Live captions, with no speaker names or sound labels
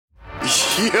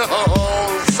Yo,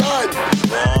 son.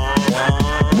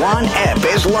 One ep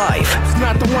is life. It's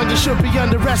not the one that should be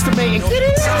underestimating.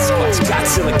 Sasquatch,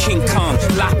 Godzilla, King Kong,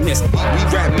 Loch Ness. We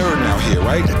rap nerd now here,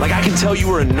 right? Like I can tell you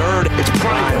were a nerd. It's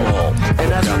primal.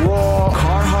 And that's raw,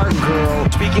 Carhartt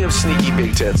girl. Speaking of sneaky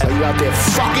big tits, Are you out there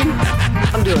fucking?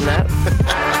 I'm doing that.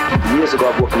 Years ago,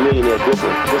 I bought a millionaire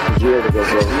Brooklyn. This was years ago, bro.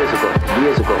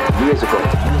 Years ago.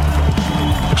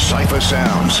 Cypher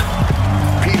Sounds.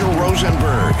 Peter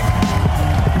Rosenberg.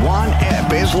 One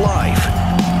ep is life.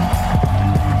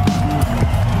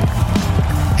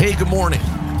 Hey, good morning.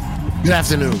 Good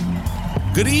afternoon.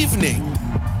 Good evening.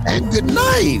 And good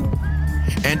night.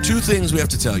 And two things we have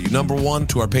to tell you. Number one,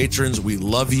 to our patrons, we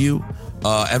love you.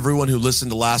 Everyone who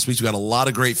listened to last week's, we got a lot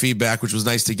of great feedback, which was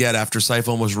nice to get after Cypher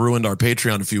almost ruined our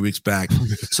Patreon a few weeks back.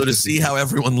 So to see how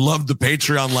everyone loved the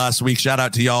Patreon last week, shout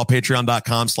out to y'all.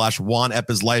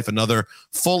 Patreon.com/OneEpisLife. Another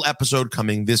full episode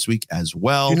coming this week as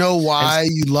well. You know why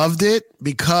you loved it?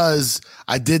 Because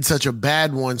I did such a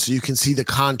bad one, so you can see the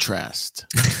contrast.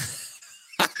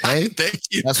 Okay? Thank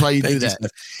you. That's why you do that.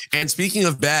 Cypher. And speaking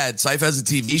of bad, Cypher has a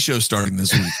TV show starting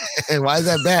this week. And why is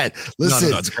that bad? Listen,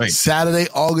 No, it's great. Saturday,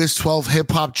 August 12th, Hip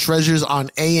Hop Treasures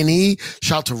on A&E.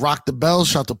 Shout to Rock the Bell.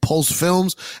 Shout to Pulse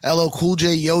Films. LL Cool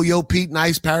J, Yo-Yo, Pete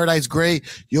Nice, Paradise Gray.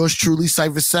 Yours truly,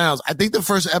 Cypher Sounds. I think the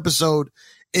first episode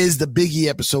is the Biggie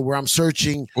episode where I'm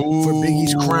searching for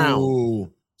Biggie's crown.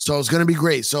 So it's going to be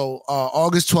great. So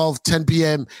August 12th, 10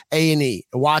 p.m., A&E.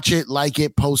 Watch it, like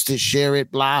it, post it, share it,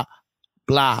 blah,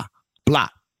 blah, blah.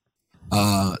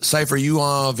 Cypher, you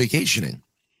are vacationing.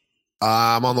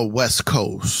 I'm on the West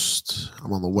Coast. I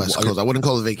wouldn't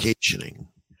call it vacationing.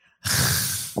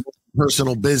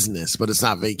 Personal business, but it's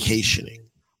not vacationing.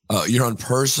 You're on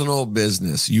personal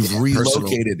business. You've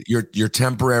relocated. You're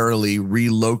temporarily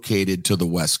relocated to the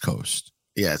West Coast.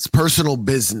 Yeah, it's personal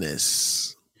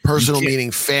business. Personal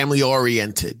meaning family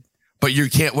oriented. But you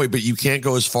can't wait. But you can't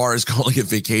go as far as calling it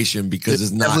vacation because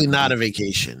it's definitely not a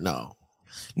vacation. No.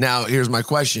 Now, here's my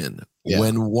question. Yeah.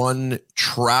 When one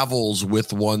travels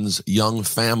with one's young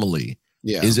family,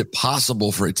 is it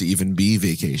possible for it to even be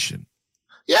vacation?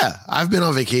 Yeah, I've been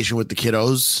on vacation with the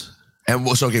kiddos. And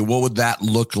what would that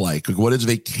look like? What is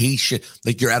vacation?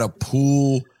 Like you're at a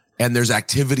pool and there's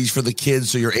activities for the kids,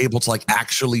 so you're able to like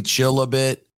actually chill a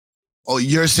bit. Oh,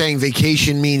 you're saying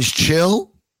vacation means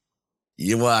chill?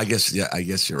 Yeah, well, I guess you're right.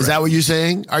 Is that what you're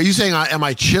saying? Are you saying, am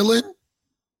I chilling?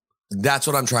 That's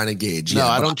what I'm trying to gauge. No,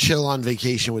 I don't chill on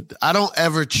vacation I don't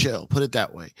ever chill, put it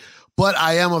that way. But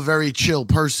I am a very chill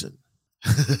person.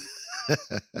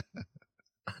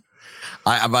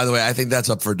 By the way, I think that's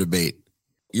up for debate.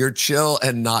 You're chill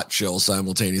and not chill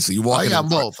simultaneously. You walk. I'm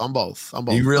both.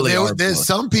 You really are. There's both.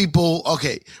 Some people.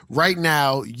 Okay, right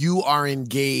now you are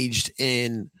engaged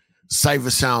in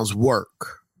Cypher Sounds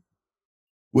work,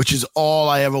 which is all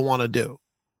I ever want to do.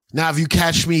 Now, if you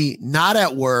catch me not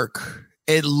at work,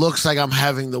 it looks like I'm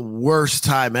having the worst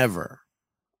time ever,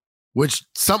 which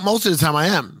most of the time I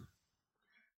am.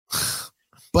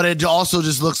 But it also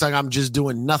just looks like I'm just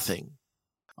doing nothing.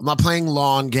 I'm not playing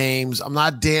lawn games. I'm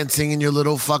not dancing in your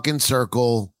little fucking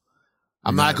circle.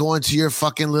 I'm not going to your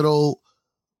fucking little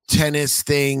tennis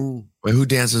thing. Wait, who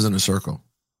dances in a circle?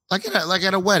 Like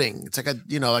at a wedding. It's like a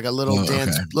little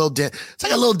dance, It's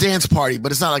like a little dance party,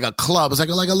 but it's not like a club. It's like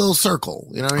a little circle.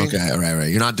 You know what I mean? Okay, right.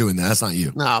 You're not doing that. That's not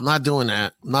you. No, I'm not doing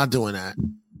that.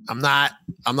 I'm not.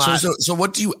 So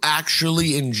what do you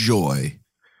actually enjoy?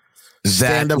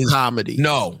 Stand-up comedy.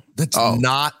 No, that's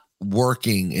not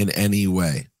working in any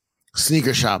way.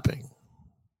 Sneaker shopping.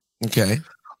 Okay.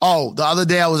 Oh, the other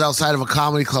day I was outside of a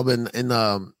comedy club in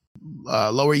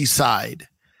Lower East Side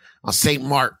on St.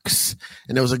 Mark's,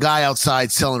 and there was a guy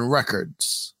outside selling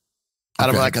records out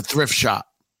of like a thrift shop.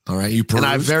 All right, you perused?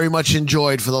 And I very much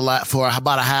enjoyed for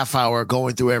about a half hour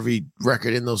going through every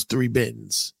record in those 3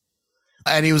 bins.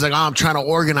 And he was like, I'm trying to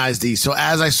organize these. So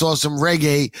as I saw some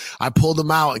reggae, I pulled them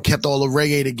out and kept all the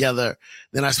reggae together.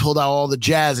 Then I pulled out all the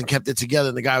jazz and kept it together.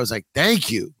 And the guy was like,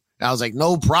 thank you. And I was like,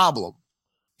 no problem.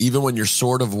 Even when you're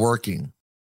sort of working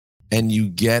and you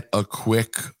get a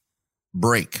quick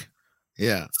break.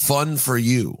 Yeah. Fun for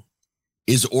you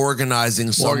is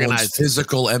organizing someone's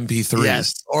physical MP3s.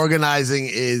 Yes. Organizing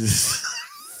is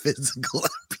physical MP3.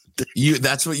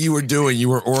 That's what you were doing. You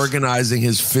were organizing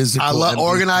his physical MP3s.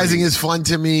 Organizing is fun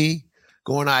to me.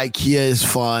 Going to IKEA is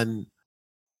fun.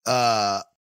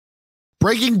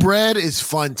 Breaking bread is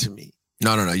fun to me.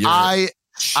 No.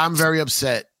 I'm very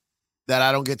upset that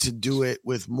I don't get to do it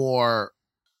with more,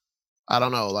 I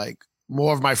don't know, like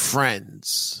more of my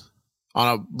friends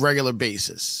on a regular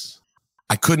basis.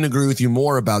 I couldn't agree with you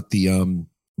more about the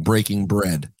breaking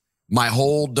bread. my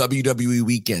whole WWE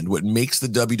weekend, what makes the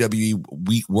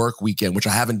WWE work weekend, which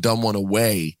I haven't done one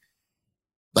away.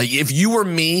 Like if you were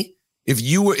me,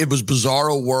 it was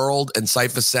Bizarro World and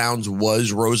Cypher Sounds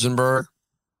was Rosenberg,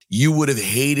 you would have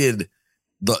hated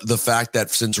the fact that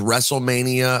since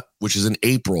WrestleMania, which is in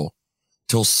April,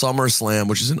 till SummerSlam,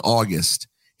 which is in August,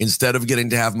 instead of getting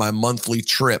to have my monthly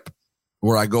trip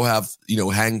where I go have,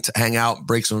 hang out,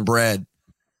 break some bread,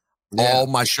 all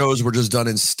my shows were just done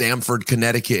in Stamford,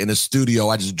 Connecticut in a studio.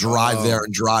 I just drive there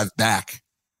and drive back.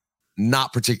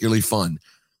 Not particularly fun.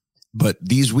 But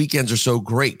these weekends are so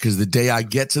great because the day I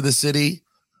get to the city,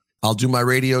 I'll do my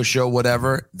radio show,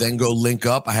 whatever, then go link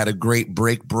up. I had a great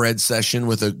break bread session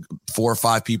with 4 or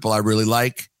 5 people I really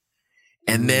like.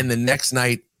 And then the next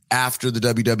night after the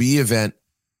WWE event,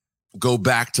 go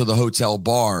back to the hotel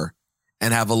bar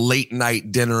and have a late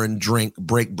night dinner and drink,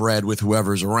 break bread with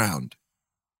whoever's around.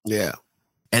 Yeah.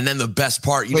 And then the best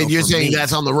part, you're saying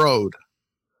that's on the road.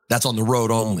 That's on the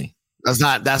road only. That's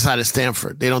not at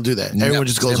Stanford. They don't do that. Everyone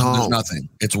just goes home. There's nothing.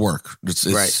 It's work. It's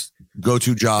right. Go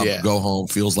to job, go home.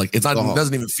 Feels like it's not.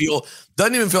 Doesn't even feel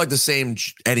like the same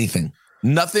anything.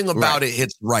 Nothing about it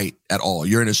hits right at all.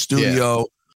 You're in a studio.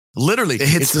 Literally, it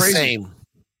hits the crazy. same.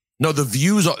 No, the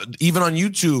views, even on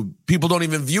YouTube, people don't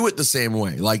even view it the same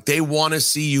way. Like they want to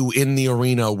see you in the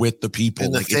arena with the people.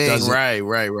 And the like thing,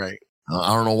 right.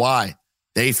 I don't know why.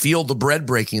 They feel the bread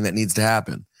breaking that needs to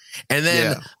happen. And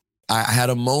then I had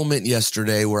a moment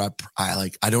yesterday where I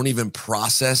don't even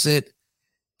process it,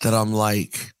 that I'm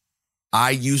like, I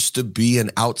used to be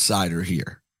an outsider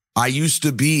here. I used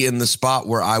to be in the spot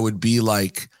where I would be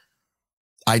like,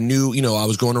 I knew, I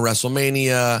was going to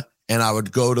WrestleMania and I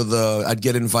would go to I'd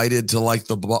get invited to like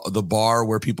the bar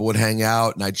where people would hang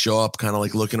out, and I'd show up kind of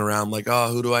like looking around like,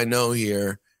 oh, who do I know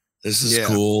here? This is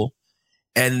cool.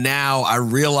 And now I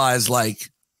realize like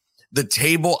the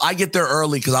table, I get there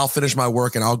early because I'll finish my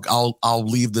work and I'll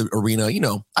leave the arena.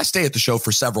 I stay at the show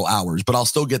for several hours, but I'll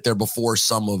still get there before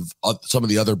some of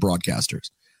the other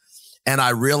broadcasters. And I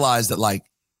realize that like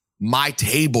my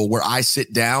table where I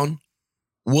sit down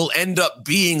will end up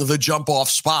being the jump off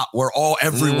spot where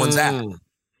everyone's at.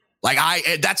 Like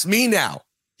that's me now.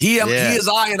 He is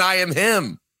I and I am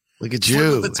him. Look at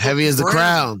you. Heavy as the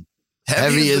crown.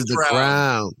 Heavy as the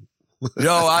crown.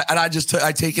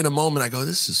 I take in a moment. I go,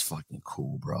 this is fucking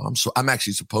cool, bro. I'm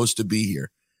actually supposed to be here.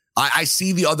 I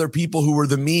see the other people who are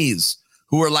the me's,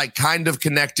 who are like kind of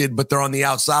connected, but they're on the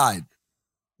outside,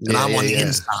 and I'm on the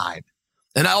inside.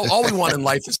 And all we want in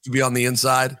life is to be on the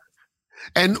inside.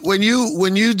 And when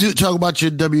you do talk about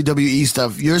your WWE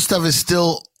stuff, your stuff is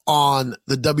still on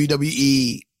the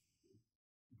WWE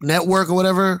network or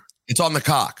whatever. It's on the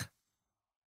cock.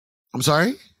 I'm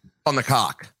sorry? On the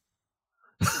cock.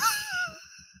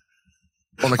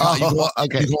 On the cock. You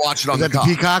can watch it on the cock.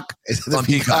 Peacock? It's on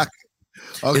Peacock.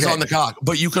 Okay. It's on the cock.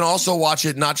 But you can also watch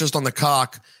it not just on the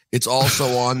cock. It's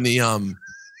also on the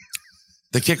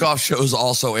kickoff shows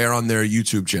also air on their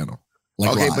YouTube channel.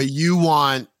 Like live. But you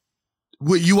want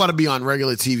to be on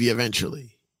regular TV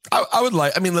eventually. I would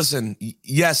like. I mean, listen.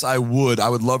 Yes, I would. I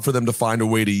would love for them to find a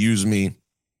way to use me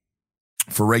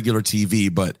for regular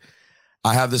TV. But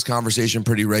I have this conversation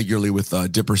pretty regularly with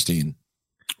Dipperstein.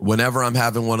 Whenever I'm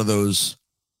having one of those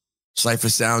Cypher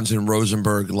Sounds and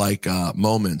Rosenberg like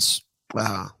moments,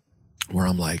 where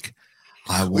I'm like,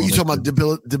 were you talking about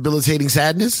debilitating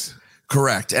sadness?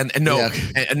 Correct. And no,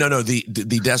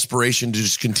 the desperation to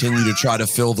just continue to try to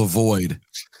fill the void,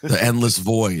 the endless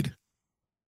void.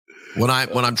 When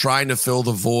I'm trying to fill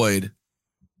the void,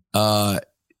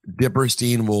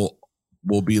 Dipperstein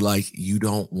will be like, you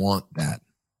don't want that.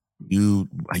 You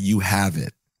have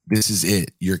it. This is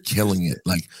it. You're killing it.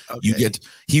 Like you get,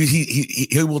 he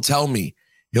will tell me,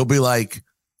 he'll be like,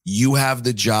 you have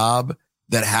the job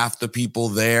that half the people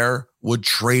there would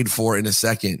trade for in a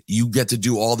second. You get to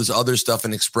do all this other stuff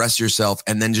and express yourself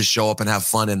and then just show up and have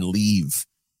fun and leave.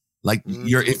 Like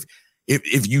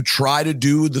if you try to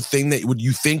do the thing that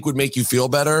you think would make you feel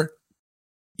better,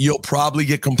 you'll probably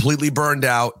get completely burned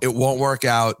out. It won't work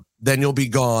out. Then you'll be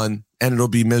gone and it'll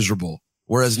be miserable.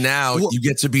 Whereas now you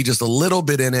get to be just a little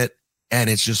bit in it and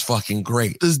it's just fucking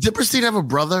great. Does Dipperstein have a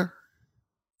brother?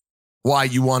 Why,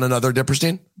 you want another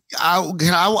Dipperstein? I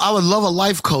would love a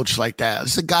life coach like that.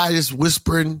 It's a guy just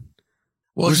whispering.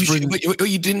 Well,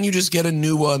 didn't you just get a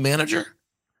new manager?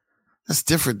 That's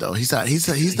different though. He's not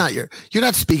you're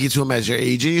not speaking to him as your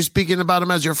agent. You're speaking about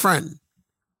him as your friend.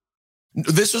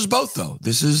 This is both though.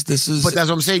 This is. But that's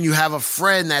what I'm saying. You have a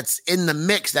friend that's in the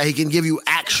mix that he can give you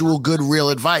actual good, real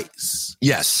advice.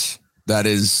 Yes, that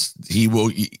is. He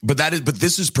will. But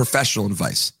this is professional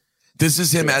advice. This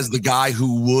is him as the guy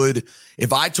who would,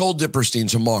 if I told Dipperstein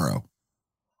tomorrow,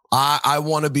 I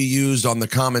want to be used on the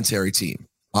commentary team.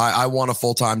 I want a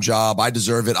full-time job. I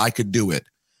deserve it. I could do it.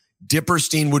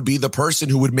 Dipperstein would be the person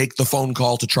who would make the phone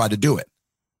call to try to do it.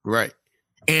 Right.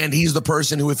 And he's the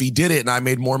person who, if he did it and I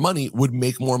made more money, would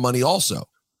make more money also.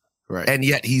 Right. And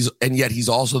yet he's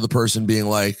also the person being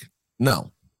like,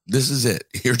 no, this is it.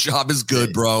 Your job is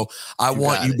good, bro. I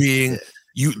want you being,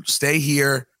 you stay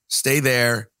here, stay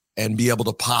there, and be able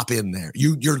to pop in there.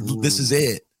 This is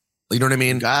it. You know what I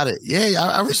mean? Got it. Yeah,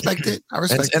 I respect it. I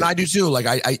respect it. And I do too. Like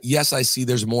yes, I see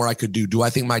there's more I could do. Do I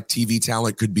think my TV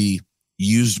talent could be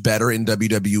used better in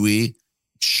WWE?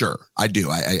 Sure, I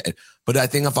do. But I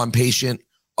think if I'm patient,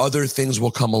 other things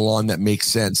will come along that make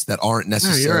sense that aren't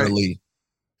necessarily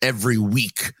every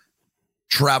week,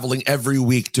 traveling every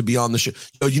week to be on the show.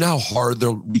 You know how hard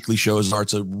the weekly shows are?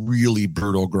 It's a really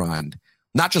brutal grind.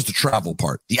 Not just the travel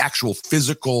part, the actual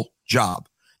physical job.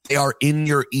 They are in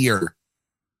your ear.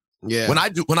 Yeah. When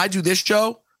I do this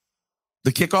show,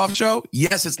 the kickoff show,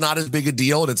 yes, it's not as big a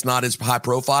deal and it's not as high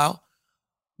profile.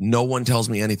 No one tells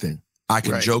me anything. I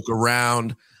can joke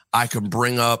around. I can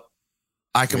bring up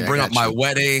my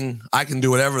wedding. I can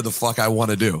do whatever the fuck I want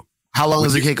to do. How long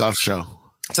is the kickoff show?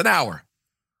 It's an hour.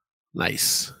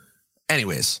 Nice.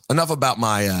 Anyways, enough about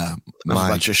my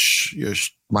my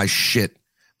shit.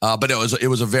 But it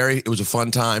was a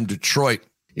fun time. Detroit.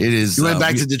 It is. You went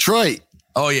back to Detroit.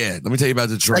 Oh yeah. Let me tell you about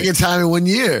Detroit. Second time in 1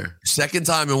 year. Second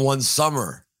time in one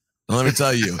summer. And let me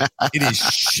tell you, it is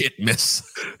shit, miss.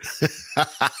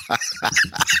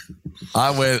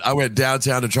 I went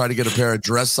downtown to try to get a pair of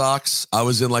dress socks. I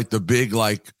was in like the big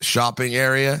like shopping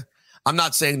area. I'm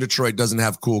not saying Detroit doesn't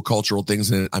have cool cultural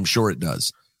things in it. I'm sure it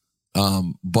does.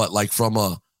 But like from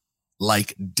a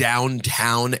like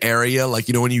downtown area, like,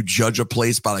 you know, when you judge a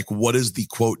place by like, what is the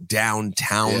quote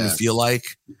downtown feel like?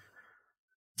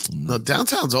 No,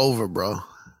 downtown's over, bro.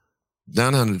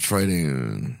 Downtown Detroit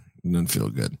doesn't feel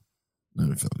good.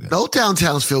 No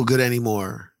downtowns feel good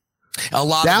anymore. A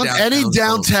lot any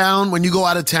downtown, when you go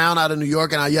out of town, out of New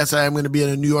York, and yes, I am going to be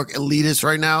a New York elitist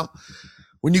right now.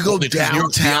 When you go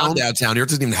downtown, New York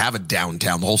doesn't even have a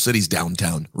downtown. The whole city's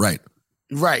downtown, right?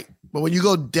 Right. But when you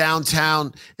go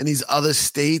downtown in these other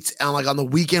states, and like on the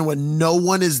weekend when no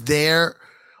one is there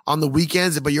on the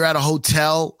weekends, but you're at a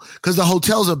hotel, because the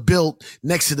hotels are built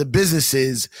next to the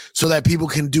businesses so that people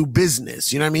can do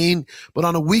business. You know what I mean? But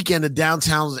on the weekend, the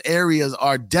downtown areas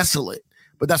are desolate,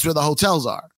 but that's where the hotels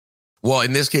are. Well,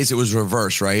 in this case, it was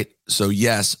reverse, right? So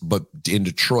yes, but in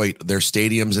Detroit, their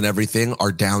stadiums and everything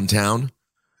are downtown.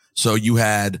 So you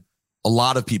had a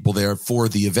lot of people there for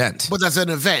the event. But that's an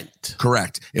event.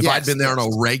 Correct. If I'd been there on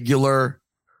a regular,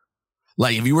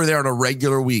 like if you were there on a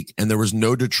regular week and there was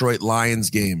no Detroit Lions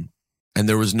game and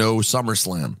there was no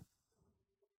SummerSlam.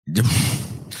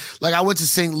 Like I went to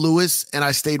St. Louis and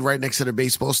I stayed right next to the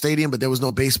baseball stadium, but there was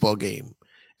no baseball game.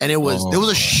 And there was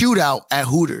a shootout at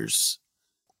Hooters.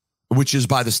 Which is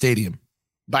by the stadium.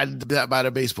 By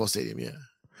the baseball stadium, yeah.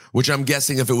 Which I'm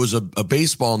guessing if it was a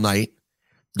baseball night,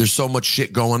 there's so much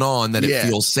shit going on that it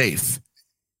feels safe.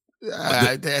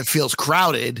 It feels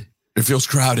crowded. It feels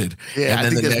crowded. Yeah,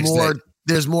 and then I think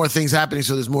there's more things happening,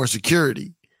 so there's more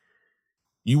security.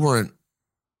 You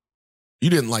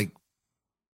didn't like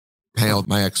hang out with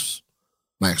my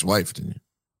ex-wife, didn't you?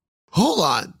 Hold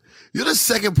on. You're the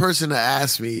second person to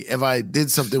ask me if I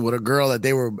did something with a girl that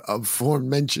they were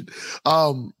aforementioned.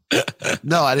 No,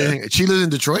 I didn't. She lives in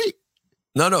Detroit?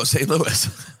 No, St.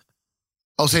 Louis.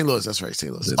 Oh, St. Louis. That's right,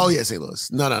 St. Louis. Oh, yeah, St.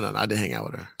 Louis. No. I didn't hang out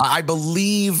with her. I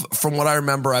believe, from what I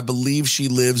remember, she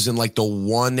lives in like the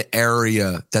one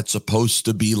area that's supposed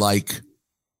to be like,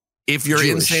 if you're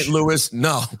Jewish. In St. Louis,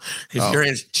 no.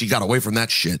 She got away from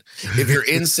that shit. If you're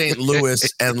in St.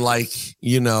 Louis and like,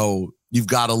 you know, you've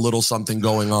got a little something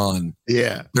going on.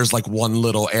 Yeah. There's like one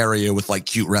little area with like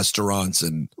cute restaurants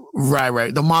and.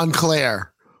 Right. The Montclair.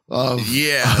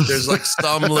 There's like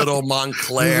some little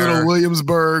Montclair, little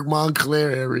Williamsburg,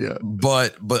 Montclair area.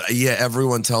 But yeah,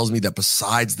 everyone tells me that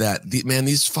besides that,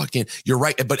 you're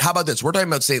right. But how about this? We're talking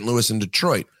about St. Louis and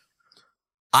Detroit.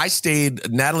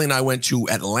 Natalie and I went to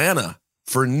Atlanta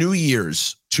for New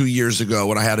Year's 2 years ago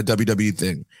when I had a WWE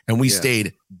thing, and we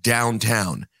stayed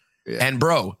downtown. Yeah. And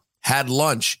bro, had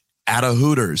lunch at a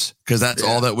Hooters because that's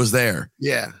all that was there.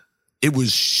 Yeah. It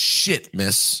was shit,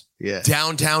 miss. Yeah.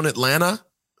 Downtown Atlanta.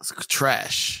 It's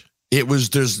trash. It was,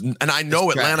 and I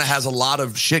know Atlanta has a lot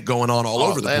of shit going on all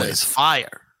over the place. It's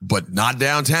fire. But not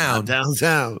downtown.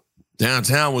 Downtown.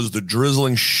 Downtown was the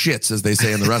drizzling shits, as they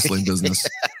say in the wrestling business.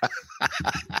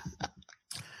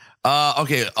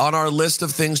 Okay, on our list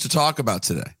of things to talk about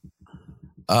today.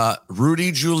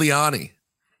 Rudy Giuliani,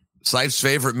 Sife's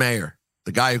favorite mayor,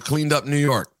 the guy who cleaned up New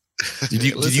York. Did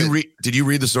you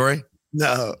read the story?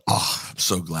 No. Oh, I'm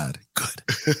so glad.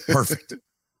 Good. Perfect.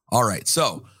 All right.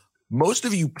 So most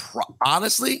of you,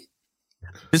 honestly,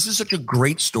 this is such a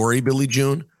great story, Billy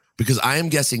June, because I am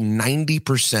guessing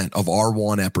 90% of our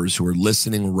one-uppers who are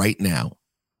listening right now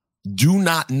do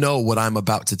not know what I'm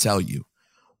about to tell you.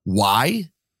 Why?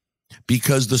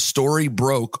 Because the story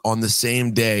broke on the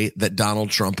same day that Donald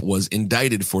Trump was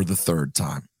indicted for the third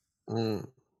time.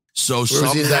 So where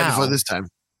was he indicted for this time?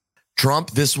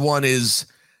 Trump, this one is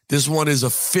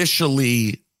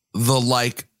officially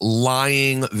the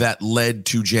lying that led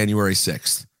to January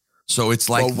 6th. So it's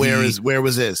like, well, where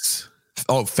was this?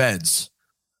 Oh, feds.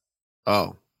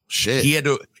 Oh, shit. He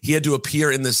had to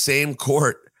appear in the same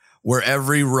court where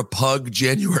every Repug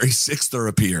January 6th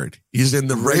appeared. He's in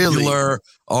the regular.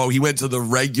 Oh, he went to the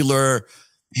regular.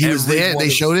 He was there. They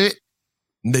showed it.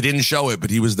 They didn't show it,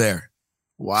 but he was there.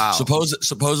 Wow.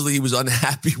 Supposedly he was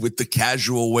unhappy with the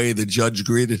casual way the judge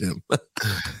greeted him.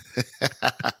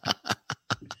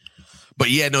 But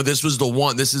yeah, no, this was the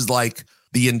one. This is like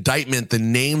the indictment. The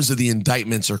names of the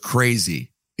indictments are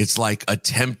crazy. It's like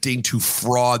attempting to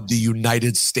fraud the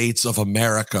United States of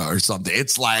America or something.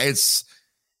 It's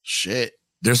shit.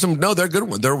 They're good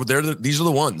ones. These are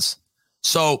the ones.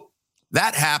 So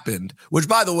that happened, which,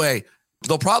 by the way,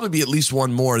 there'll probably be at least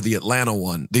one more, the Atlanta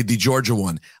one, the Georgia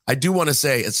one. I do want to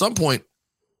say at some point,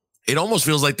 it almost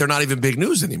feels like they're not even big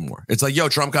news anymore. It's like, yo,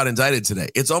 Trump got indicted today.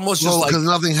 It's almost just because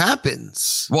nothing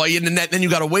happens. Well, then you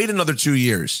got to wait another 2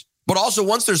 years. But also,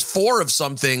 once there's 4 of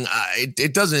something,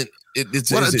 it doesn't.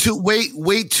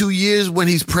 Wait 2 years when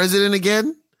he's president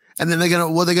again, and then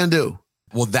what are they gonna do?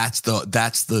 Well, that's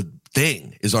the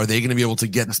thing is, are they going to be able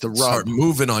to start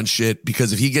moving on shit?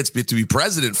 Because if he gets to be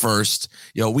president first,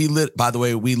 by the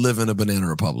way, we live in a banana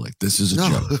republic. This is a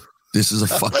joke. This is a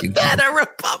fucking banana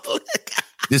republic.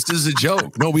 This is a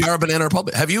joke. No, we are a banana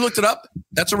republic. Have you looked it up?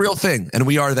 That's a real thing. And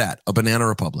we are that, a banana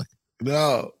republic.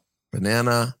 No.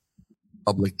 Banana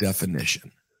public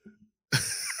definition.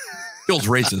 Feels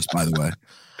racist, by the way.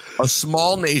 A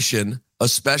small nation,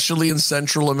 especially in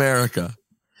Central America,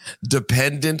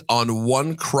 dependent on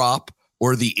one crop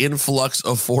or the influx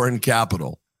of foreign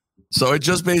capital. So it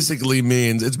just basically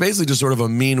means, it's basically just sort of a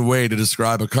mean way to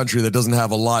describe a country that doesn't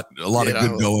have a lot of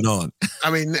good going on. I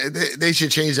mean, they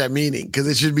should change that meaning because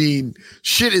it should mean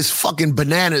shit is fucking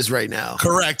bananas right now.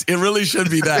 Correct. It really should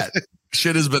be that.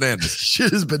 Shit is bananas.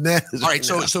 Shit is bananas. All right.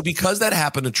 So because that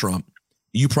happened to Trump,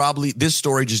 this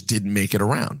story just didn't make it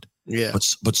around. Yeah.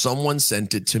 But someone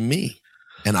sent it to me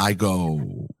and I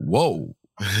go, whoa.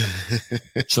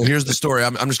 So here's the story.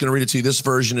 I'm just going to read it to you. This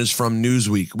version is from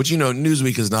Newsweek, which,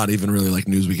 Newsweek is not even really like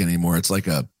Newsweek anymore. It's like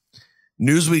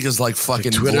Newsweek is like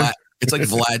fucking Vlad. It's like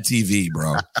Vlad TV,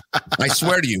 bro. I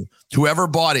swear to you, whoever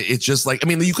bought it, it's just like, I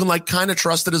mean, you can like kind of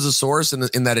trust it as a source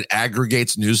in that it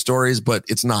aggregates news stories, but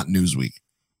it's not Newsweek.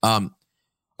 All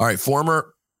right.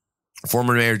 Former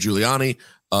Mayor Giuliani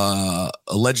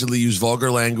allegedly used vulgar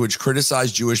language,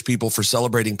 criticized Jewish people for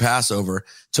celebrating Passover,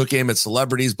 took aim at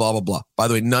celebrities, blah, blah, blah. By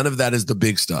the way, none of that is the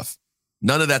big stuff.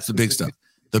 None of that's the big stuff.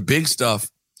 The big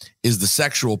stuff is the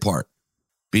sexual part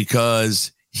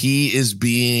because he is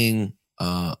being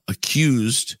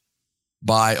accused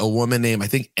by a woman named, I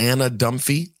think, Anna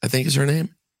Dunphy, I think is her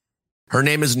name. Her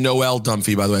name is Noelle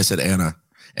Dunphy, by the way. I said Anna.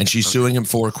 And she's suing him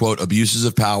for, quote, abuses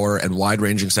of power and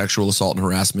wide-ranging sexual assault and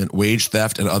harassment, wage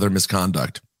theft, and other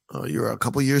misconduct. Oh, you're a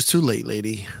couple years too late,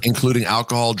 lady. Including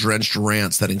alcohol-drenched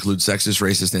rants that include sexist,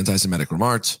 racist, anti-Semitic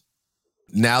remarks.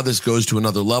 Now this goes to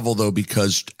another level, though,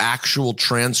 because actual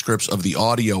transcripts of the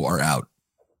audio are out.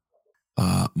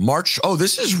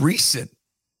 This is recent.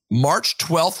 March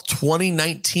 12th,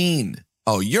 2019.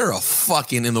 Oh, you're a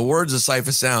fucking, in the words of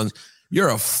Cypher Sounds, you're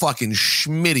a fucking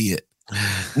schmidiot.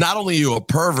 Not only are you a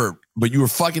pervert, but you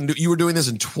were doing this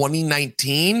in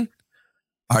 2019.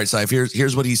 All right, Cypher,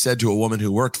 here's what he said to a woman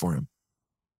who worked for him.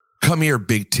 Come here,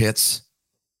 big tits.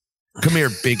 Come here,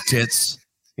 big tits.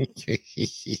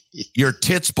 Your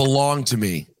tits belong to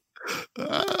me.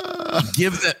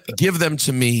 Give them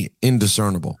to me,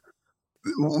 indiscernible.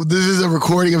 This is a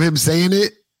recording of him saying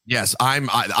it? Yes,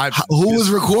 who was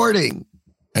recording?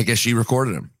 I guess she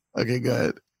recorded him. Okay,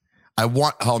 good.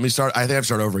 Let me start. I think I have to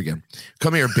start over again.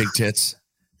 Come here, big tits.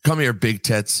 Come here, big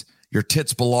tits. Your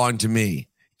tits belong to me.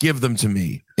 Give them to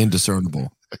me,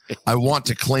 indiscernible. I want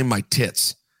to claim my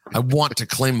tits. I want to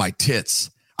claim my tits.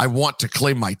 I want to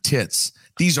claim my tits.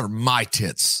 These are my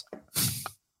tits.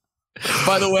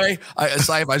 By the way, I just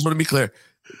want to be clear.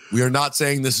 We are not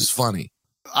saying this is funny.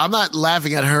 I'm not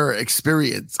laughing at her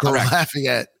experience. Correct. I'm laughing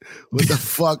at what the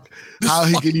fuck, how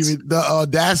he can even, the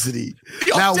audacity.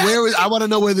 Now, I want to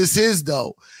know where this is,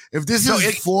 though. If this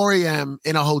is 4 a.m.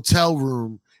 in a hotel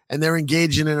room and they're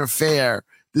engaged in an affair,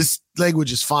 this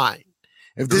language is fine.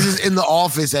 If this is in the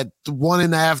office at 1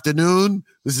 in the afternoon,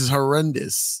 this is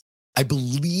horrendous. I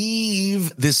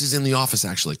believe this is in the office,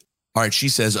 actually. All right, she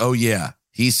says, oh, yeah.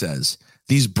 He says,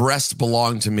 these breasts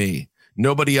belong to me.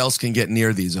 Nobody else can get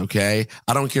near these, okay?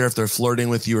 I don't care if they're flirting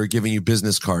with you or giving you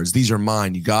business cards. These are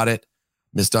mine. You got it?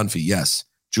 Miss Dunphy, yes.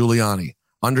 Giuliani,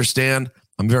 understand?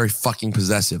 I'm very fucking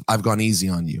possessive. I've gone easy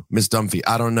on you. Miss Dunphy,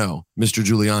 I don't know. Mr.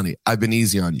 Giuliani, I've been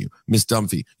easy on you. Miss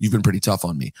Dunphy, you've been pretty tough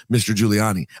on me. Mr.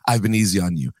 Giuliani, I've been easy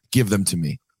on you. Give them to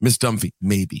me. Miss Dunphy,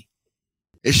 maybe.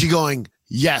 Is she going,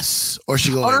 yes? Or is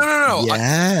she going, no.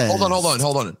 yes?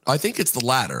 Hold on. I think it's the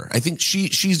latter. I think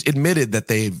she's admitted that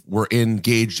they were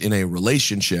engaged in a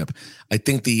relationship. I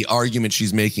think the argument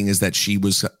she's making is that she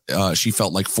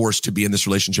felt like forced to be in this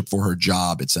relationship for her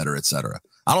job, et cetera, et cetera.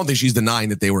 I don't think she's denying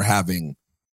that they were having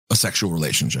a sexual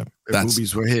relationship. Their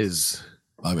boobies were his.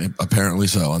 I mean, apparently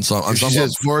so. If she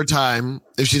says for a time,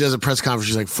 if she does a press conference,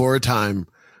 she's like, for a time,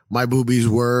 my boobies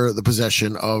were the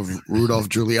possession of Rudolph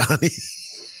Giuliani.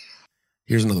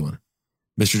 Here's another one.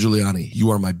 Mr. Giuliani, you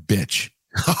are my bitch.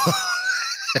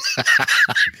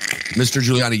 Mr.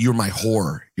 Giuliani, you're my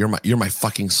whore. You're my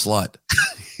fucking slut.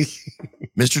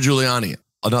 Mr. Giuliani,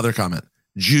 another comment.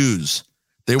 Jews.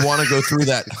 They want to go through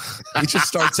that. He just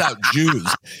starts out, Jews.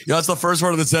 That's the first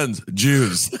word of the sentence,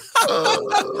 Jews.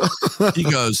 He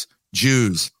goes,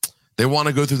 Jews. They want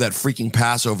to go through that freaking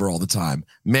Passover all the time.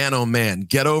 Man, oh man,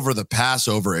 get over the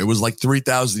Passover. It was like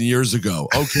 3,000 years ago.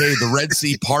 Okay, the Red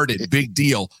Sea parted. Big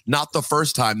deal. Not the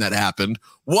first time that happened.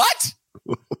 What?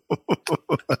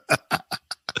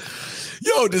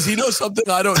 Yo, does he know something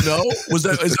I don't know? Is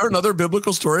there another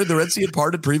biblical story the Red Sea had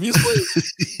parted previously?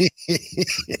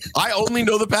 I only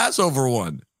know the Passover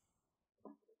one.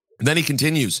 And then he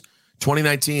continues,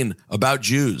 2019, about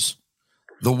Jews.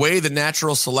 The way the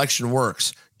natural selection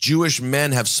works, Jewish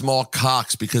men have small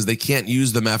cocks because they can't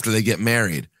use them after they get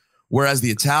married, whereas the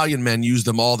Italian men use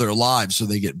them all their lives so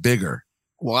they get bigger.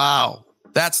 Wow.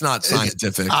 That's not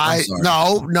scientific.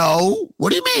 No.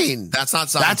 What do you mean? That's not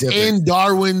scientific.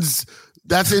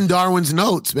 That's in Darwin's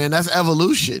notes, man. That's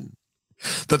evolution.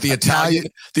 That the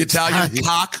Italian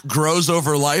cock grows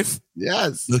over life?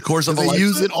 Yes. The course of a life. They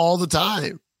use it all the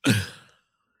time.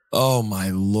 Oh my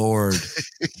Lord.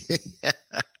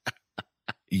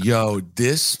 Yo,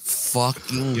 this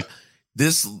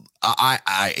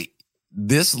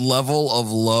level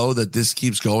of low that this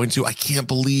keeps going to, I can't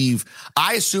believe.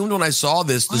 I assumed when I saw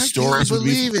this, the stories would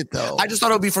be. It though. I just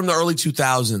thought it would be from the early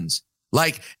 2000s.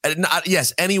 Like,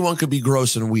 yes, anyone could be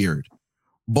gross and weird,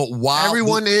 but while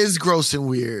everyone is gross and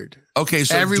weird. Okay,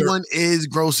 so everyone is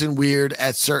gross and weird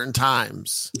at certain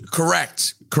times.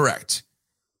 Correct.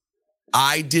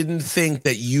 I didn't think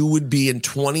that you would be in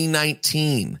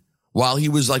 2019 while he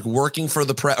was like working for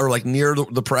near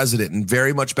the president and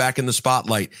very much back in the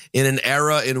spotlight in an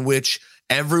era in which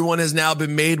everyone has now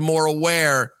been made more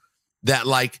aware that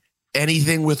like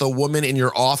anything with a woman in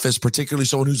your office, particularly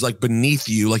someone who's like beneath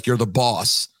you, like you're the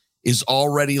boss, is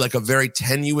already like a very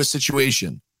tenuous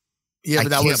situation. Yeah, but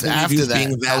that was after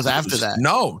that. That was after that.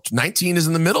 No, 19 is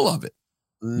in the middle of it.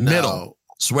 No. Middle.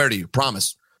 Swear to you.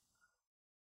 Promise.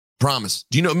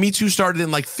 Do you know Me Too started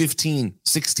in like 15,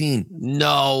 16?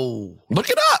 No. Look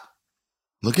it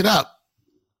up.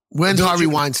 When's Harvey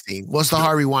Weinstein? What's the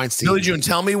Harvey Weinstein? Billy June,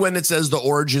 tell me when it says the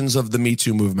origins of the Me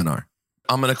Too movement are.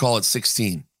 I'm going to call it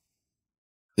 16.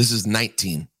 This is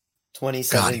 19.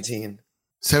 2017.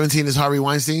 17 is Harvey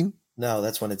Weinstein? No,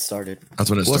 that's when it started.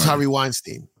 What's Harvey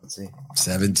Weinstein? Let's see.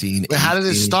 17. But how did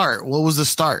it start? What was the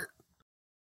start?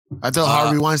 I thought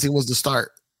Harvey Weinstein was the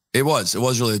start. It was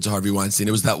related to Harvey Weinstein.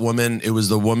 It was that woman. It was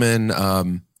the woman,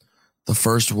 the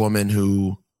first woman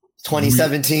who.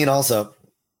 2017 also.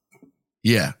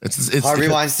 Yeah. It's Harvey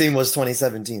Weinstein was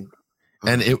 2017.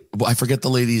 And I forget the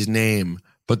lady's name,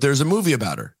 but there's a movie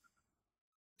about her.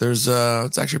 It's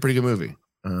actually a pretty good movie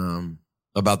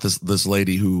about this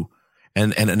lady who,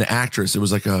 and an actress. It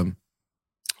was like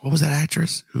what was that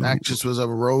actress? The actress was a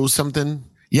Rose something.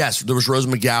 Yes, there was Rose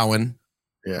McGowan.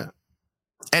 Yeah.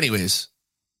 Anyways,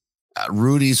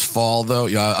 Rudy's fall though.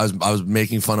 Yeah, I was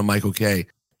making fun of Michael K.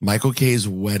 Michael K's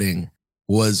wedding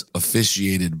was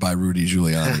officiated by Rudy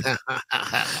Giuliani.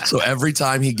 So every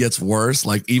time he gets worse,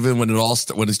 like even when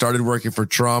he started working for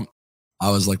Trump, I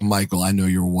was like, Michael, I know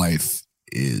your wife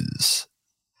is.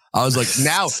 I was like,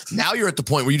 now you're at the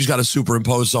point where you just got to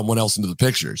superimpose someone else into the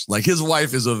pictures. Like his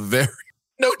wife is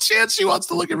no chance she wants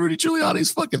to look at Rudy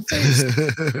Giuliani's fucking face.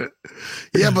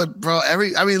 Yeah, but bro,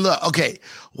 look, okay.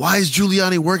 Why is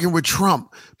Giuliani working with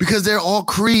Trump? Because they're all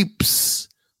creeps.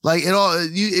 Like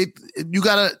you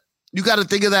gotta, You got to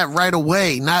think of that right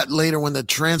away, not later when the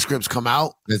transcripts come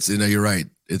out. You're right.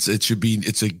 It's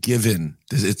a given.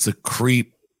 It's a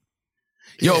creep.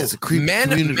 Yo, it's a creep men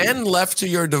community. left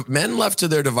to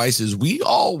their devices. We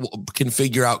all can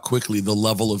figure out quickly the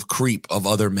level of creep of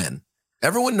other men.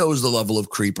 Everyone knows the level of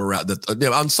creep around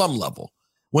that on some level.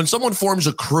 When someone forms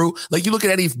a crew, like you look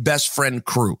at any best friend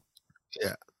crew.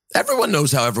 Yeah. Everyone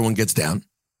knows how everyone gets down.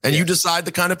 And you decide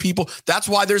the kind of people. That's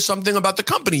why there's something about the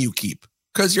company you keep.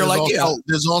 Because you're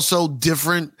There's also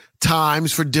different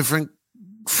times for different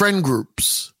friend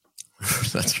groups.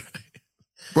 That's right.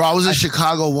 Bro, I was in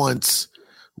Chicago once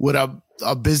with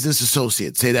a business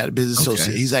associate. Say that, a business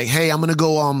associate. He's like, hey, I'm going to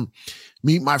go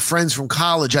meet my friends from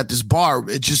college at this bar.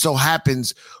 It just so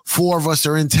happens 4 of us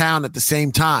are in town at the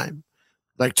same time.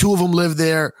 Like 2 of them live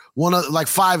there.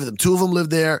 5 of them. 2 of them live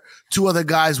there. 2 other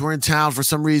guys were in town for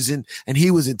some reason, and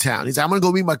he was in town. He's like, I'm going to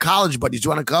go meet my college buddies. Do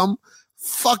you want to come?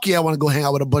 Fuck yeah, I want to go hang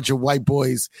out with a bunch of white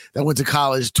boys that went to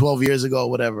college 12 years ago,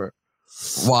 whatever.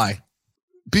 Why?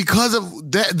 Because of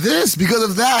because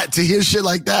of that, to hear shit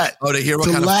like that. Oh, to hear what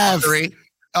kind laugh. of fuckery?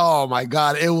 Oh my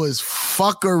God, it was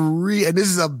fuckery. And this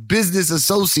is a business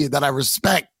associate that I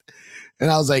respect.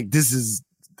 And I was like, this is...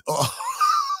 Oh.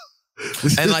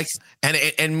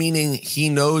 And meaning he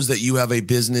knows that you have a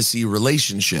businessy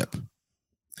relationship.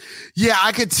 Yeah,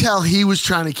 I could tell he was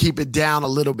trying to keep it down a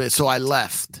little bit, so I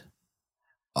left.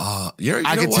 I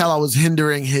could tell I was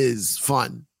hindering his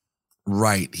fun.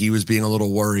 Right. He was being a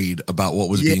little worried about what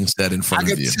was being said in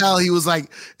front of you. I could tell he was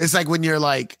like, it's like when you're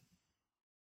like,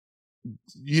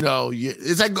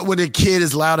 it's like when a kid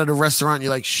is loud at a restaurant,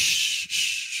 you're like, shh,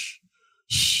 shh,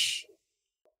 shh.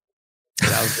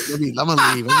 And I was like, I'm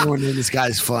gonna leave. I'm going in this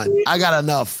guy's fun. I got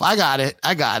enough. I got it.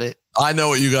 I know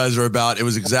what you guys are about. It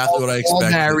was exactly what I expected.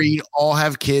 All married, all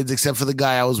have kids, except for the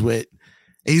guy I was with.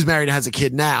 He's married and has a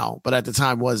kid now, but at the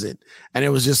time wasn't. And it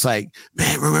was just like,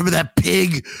 man, remember that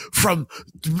pig, oink,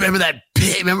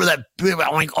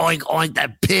 oink,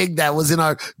 that pig that was in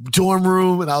our dorm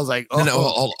room? And I was like, oh. No,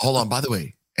 hold on. By the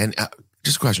way, and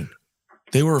just a question.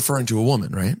 They were referring to a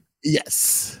woman, right?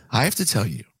 Yes. I have to tell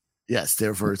you. Yes, they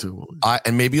refer to a woman.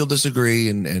 And maybe you'll disagree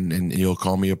and you'll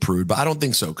call me a prude, but I don't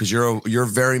think so, because you're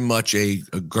very much a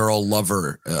girl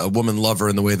lover, a woman lover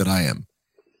in the way that I am.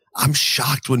 I'm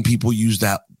shocked when people use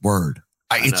that word.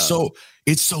 It's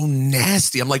so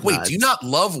nasty. I'm like, wait, do you not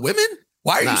love women?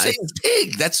 Why are you saying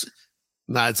pig?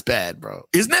 It's bad, bro.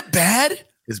 Isn't that bad?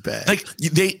 It's bad. Like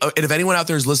and if anyone out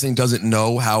there is listening doesn't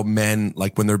know how men,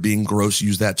 like when they're being gross,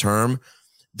 use that term,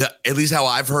 at least how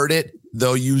I've heard it,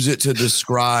 they'll use it to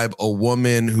describe a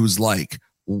woman who's like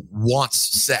wants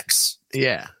sex.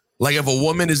 Yeah. Like if a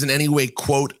woman is in any way,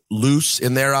 quote, loose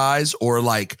in their eyes, or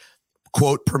like,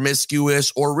 quote,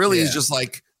 promiscuous, or really is just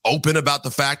like open about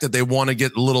the fact that they want to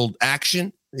get a little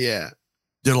action. Yeah.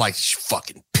 They're like,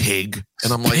 fucking pig.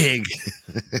 And I'm like, pig.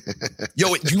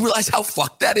 Yo, do you realize how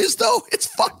fucked that is though? It's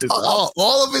fucked up.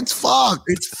 All of it's fucked.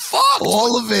 It's fucked.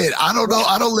 All of it. I don't know.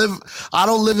 I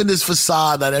don't live in this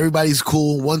facade that everybody's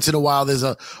cool. Once in a while, there's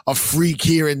a freak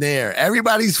here and there.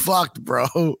 Everybody's fucked, bro.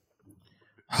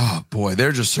 Oh boy. There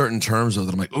are just certain terms though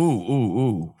that I'm like,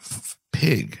 ooh,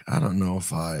 pig. I don't know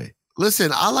if I...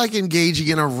 Listen, I like engaging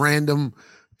in a random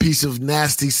piece of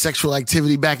nasty sexual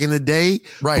activity back in the day,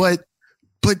 right?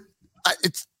 But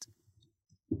it's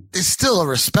still a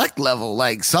respect level,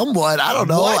 like somewhat. I don't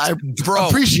know,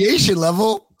 appreciation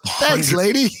level. Thanks,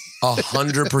 lady.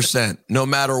 100%. No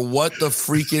matter what the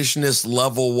freakishness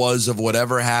level was of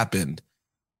whatever happened,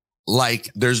 like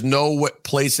there's no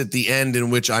place at the end in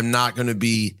which I'm not going to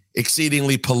be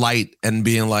exceedingly polite and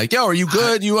being like, "Yo, are you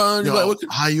good?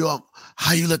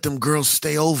 How you let them girls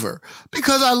stay over?"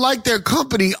 Because I like their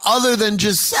company other than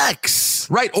just sex.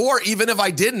 Right. Or even if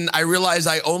I didn't, I realized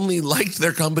I only liked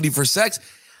their company for sex.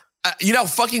 You know how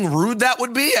fucking rude that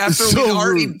would be after we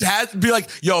already had to be like,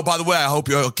 yo, by the way, I hope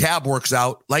your cab works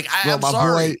out. Like, I'm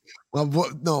sorry.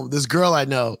 No, this girl I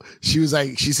know, she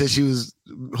said she was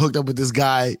hooked up with this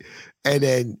guy, and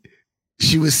then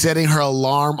she was setting her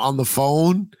alarm on the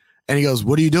phone, and he goes,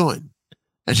 "What are you doing?"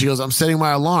 And she goes, "I'm setting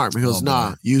my alarm." He goes,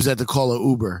 "Nah, use that to call an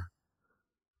Uber."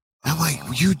 I'm like,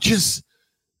 you just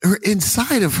are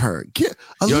inside of her.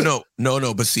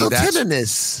 No. But see, that's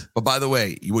tenderness. But by the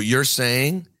way, what you're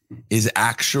saying is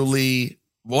actually,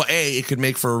 well, it could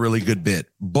make for a really good bit,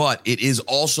 but it is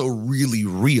also really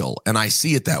real. And I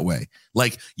see it that way.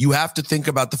 Like, you have to think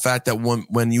about the fact that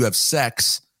when you have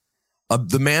sex,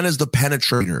 the man is the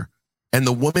penetrator and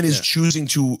the woman is choosing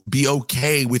to be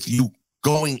okay with you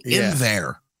going in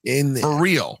there for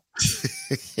real.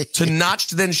 To not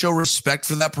then show respect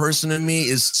for that person in me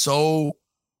is so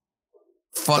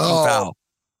fucking foul.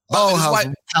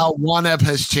 How one app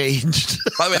has changed.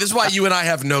 By the way, this is why you and I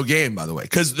have no game, by the way.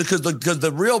 Because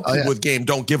the real people with game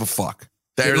don't give a fuck.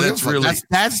 That's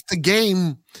the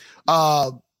game.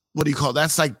 What do you call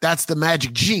it? That's the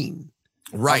magic gene.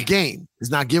 Right. Game is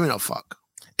not giving a fuck.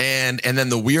 And then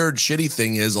the weird shitty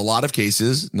thing is a lot of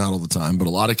cases, not all the time, but a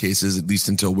lot of cases, at least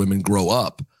until women grow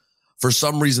up, for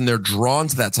some reason they're drawn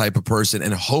to that type of person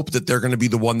and hope that they're going to be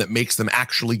the one that makes them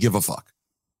actually give a fuck.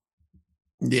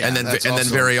 Yeah. And then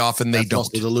very often they don't.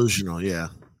 Also delusional. Yeah.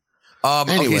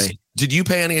 Anyway, okay, so did you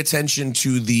pay any attention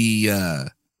to the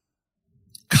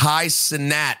Kai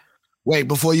Cenat? Wait,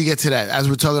 before you get to that, as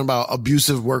we're talking about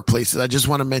abusive workplaces, I just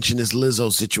want to mention this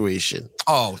Lizzo situation.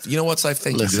 Oh, you know what, Saif?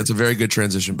 Thank you. That's a very good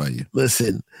transition by you.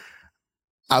 Listen,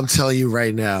 I'm telling you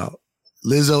right now,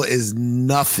 Lizzo is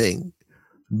nothing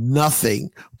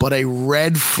but a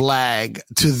red flag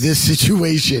to this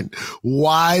situation.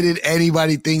 Why did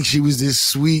anybody think she was this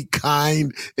sweet,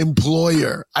 kind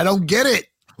employer? I don't get it.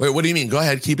 Wait, what do you mean? Go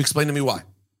ahead. Keep explaining to me why.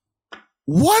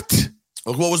 What?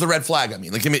 What was the red flag? I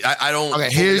mean, like, give me. I don't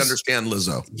totally understand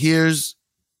Lizzo. Here's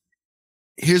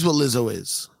what Lizzo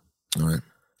is. All right,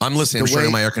 I'm listening. I'm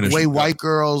turning my air conditioner. The way white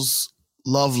girls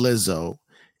love Lizzo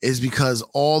is because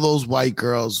all those white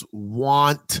girls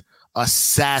want a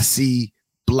sassy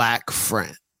black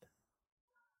friend.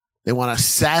 They want a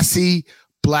sassy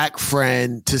black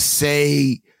friend to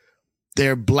say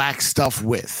their black stuff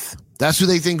with. That's who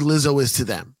they think Lizzo is to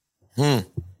them.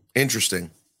 Interesting.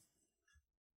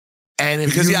 And if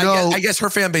because I guess her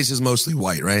fan base is mostly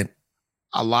white, right?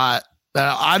 A lot.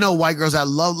 I know white girls that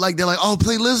love, like, they're like, oh,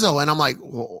 play Lizzo, and I'm like,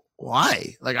 well,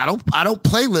 why? Like, I don't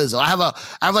play Lizzo. I have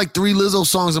like 3 Lizzo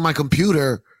songs on my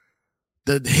computer,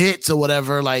 the hits or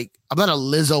whatever. Like, I'm not a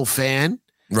Lizzo fan.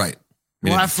 Right.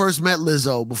 When I first met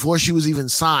Lizzo, before she was even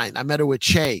signed, I met her with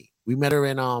Che. We met her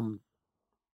in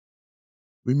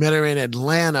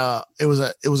Atlanta. It was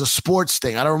a sports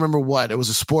thing. I don't remember what. It was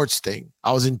a sports thing.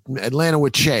 I was in Atlanta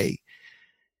with Che.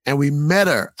 And we met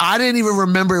her. I didn't even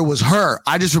remember it was her.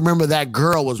 I just remember that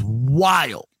girl was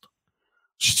wild.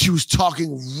 She was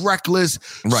talking reckless,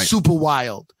 right. Super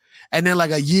wild. And then like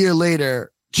a year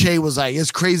later, Che was like, it's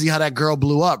crazy how that girl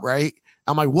blew up, right?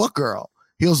 I'm like, what girl?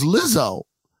 He goes, Lizzo.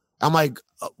 I'm like,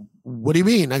 what do you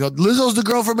mean? I go, Lizzo's the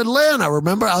girl from Atlanta,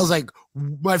 remember? I was like,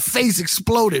 my face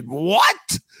exploded.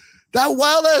 What? That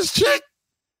wild ass chick?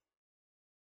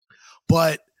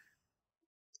 But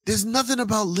there's nothing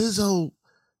about Lizzo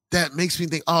that makes me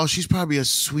think, oh, she's probably a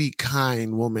sweet,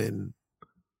 kind woman.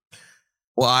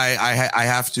 Well, I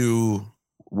have to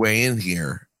weigh in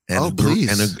here and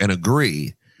please. and agree.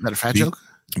 Is that a fat joke?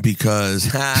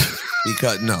 Because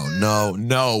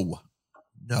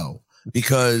no.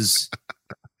 Because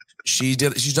she's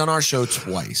done our show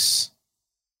twice.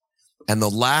 And the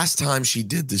last time she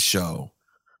did this show,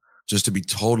 just to be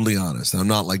totally honest, and I'm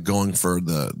not like going for a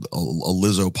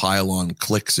Lizzo pile-on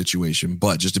click situation,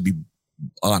 but just to be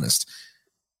honest,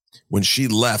 when she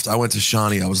left, I went to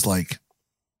Shawnee. I was like,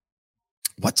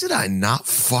 what did I not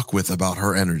fuck with about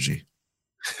her energy?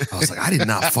 I was like, I did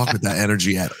not fuck with that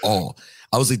energy at all.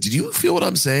 I was like, did you feel what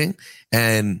I'm saying?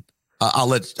 And I'll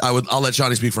let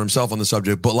Shawnee speak for himself on the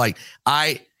subject, but like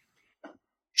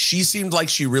she seemed like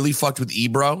she really fucked with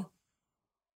Ebro,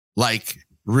 like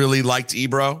really liked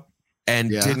Ebro and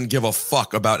didn't give a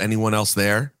fuck about anyone else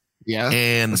there. Yeah.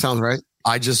 And that sounds right.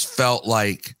 I just felt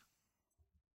like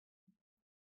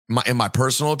in my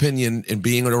personal opinion, and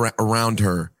being around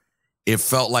her, it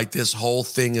felt like this whole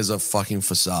thing is a fucking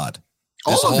facade.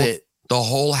 All of it. The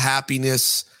whole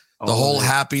happiness,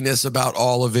 happiness about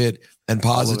all of it and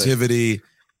positivity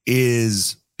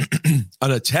is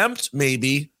an attempt,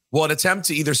 maybe. Well, an attempt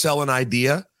to either sell an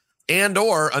idea and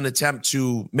or an attempt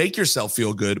to make yourself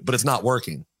feel good, but it's not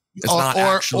working. It's not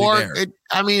actually there.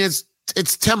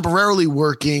 It's temporarily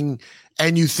working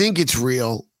and you think it's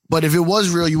real, but if it was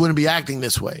real, you wouldn't be acting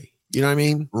this way. You know what I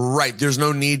mean? Right. There's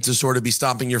no need to sort of be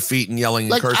stomping your feet and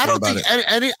yelling and cursing about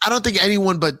it. I don't think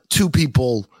anyone but 2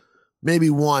 people, maybe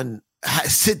one,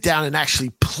 sit down and actually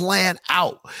plan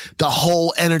out the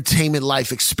whole entertainment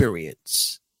life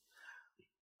experience.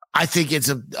 I think it's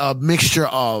a mixture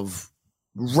of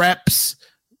reps,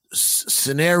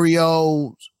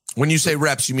 scenarios. When you say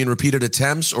reps, you mean repeated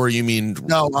attempts, or you mean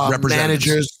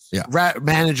managers,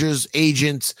 managers,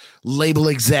 agents, label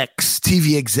execs,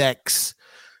 TV execs,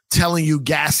 telling you,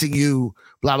 gassing you,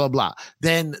 blah, blah, blah.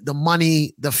 Then the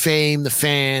money, the fame, the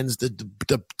fans,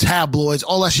 the tabloids,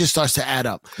 all that shit starts to add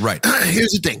up. Right.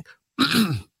 Here's the thing.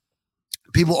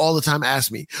 People all the time ask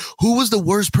me, who was the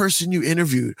worst person you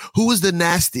interviewed? Who was the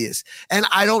nastiest? And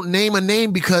I don't name a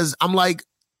name because I'm like,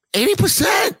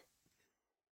 80%,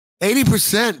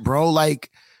 bro.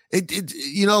 Like,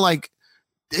 It like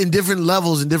in different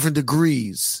levels and different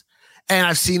degrees. And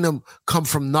I've seen them come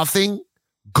from nothing,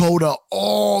 go to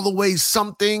all the way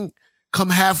something, come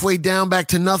halfway down back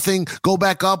to nothing, go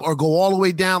back up or go all the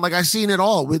way down. Like I've seen it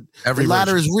all. With Every the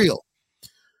ladder version. is real.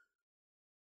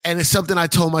 And it's something I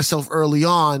told myself early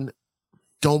on,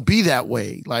 don't be that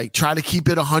way. Like try to keep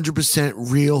it 100%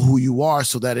 real who you are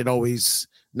so that it always,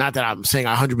 not that I'm saying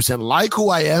I 100% like who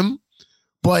I am,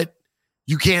 but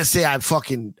you can't say I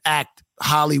fucking act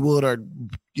Hollywood or,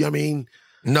 you know what I mean?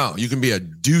 No, you can be a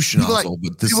douche nozzle,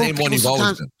 but the same one you've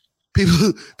always been.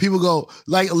 People go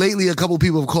like lately. A couple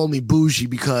people have called me bougie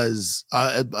because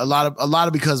a lot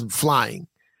of because of flying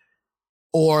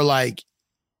or like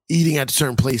eating at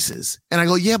certain places, and I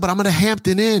go, yeah, but I'm at a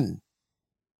Hampton Inn.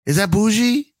 Is that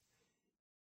bougie?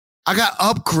 I got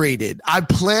upgraded. I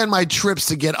plan my trips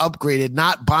to get upgraded,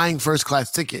 not buying first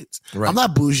class tickets. Right. I'm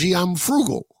not bougie. I'm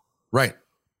frugal. Right.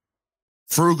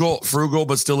 Frugal,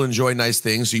 but still enjoy nice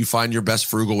things. So you find your best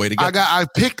frugal way to get. I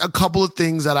picked a couple of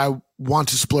things that I want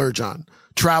to splurge on.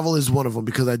 Travel is one of them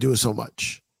because I do it so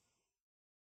much.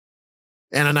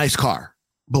 And a nice car.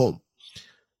 Boom.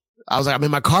 I was like, I'm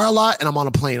in my car a lot and I'm on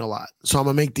a plane a lot. So I'm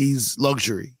going to make these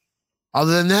luxury.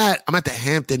 Other than that, I'm at the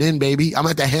Hampton Inn, baby. I'm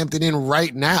at the Hampton Inn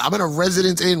right now. I'm in a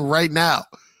Residence Inn right now.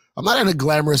 I'm not in a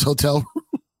glamorous hotel.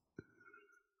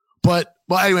 But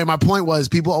anyway, my point was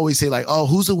people always say like, oh,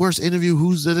 who's the worst interview?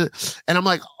 Who's the, and I'm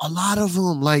like, a lot of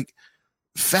them, like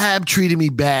Fab treated me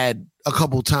bad a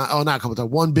couple times. Oh, not a couple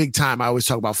times. One big time I always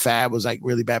talk about Fab was like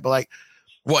really bad, but like,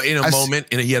 well, in a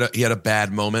moment, he had a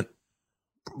bad moment.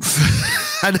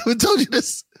 I never told you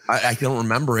this. I don't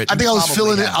remember it. I think I was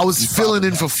filling it. I was filling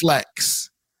in for Flex.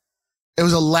 It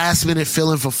was a last minute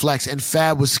fill in for Flex, and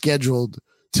Fab was scheduled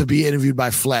to be interviewed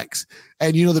by Flex.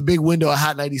 And you know the big window at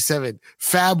Hot 97.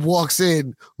 Fab walks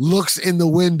in, looks in the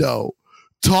window,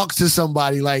 talks to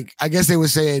somebody. Like I guess they were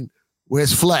saying,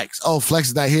 "Where's Flex?" Oh, Flex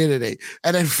is not here today.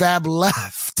 And then Fab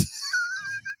left.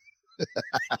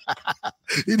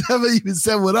 He never even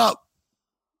said what up.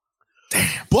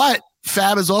 Damn. But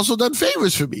Fab has also done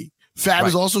favors for me. Fab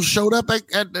has also showed up at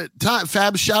the time.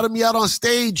 Fab shouted me out on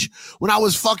stage when I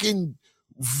was fucking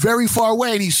very far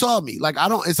away and he saw me. Like,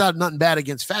 it's not nothing bad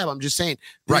against Fab. I'm just saying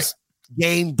this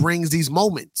game brings these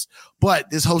moments.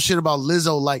 But this whole shit about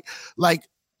Lizzo, like,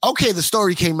 okay, the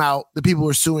story came out, the people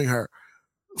were suing her.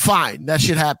 Fine, that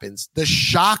shit happens. The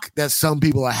shock that some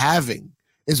people are having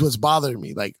is what's bothering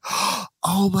me. Like,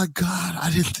 oh my God,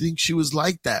 I didn't think she was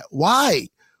like that. Why?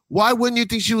 Why wouldn't you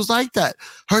think she was like that?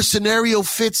 Her scenario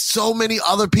fits so many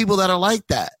other people that are like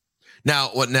that. Now,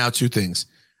 two things.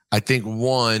 I think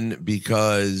one,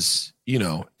 because,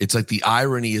 it's like the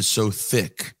irony is so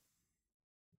thick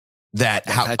that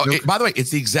by the way,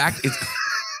 it's the exact.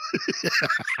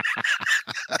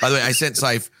 By the way, I sent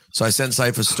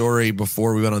Saif a story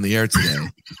before we went on the air today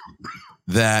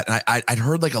that I'd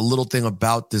heard like a little thing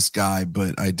about this guy,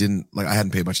 but I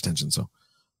hadn't paid much attention.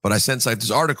 But I sent Saif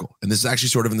this article, and this is actually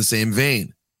sort of in the same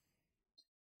vein.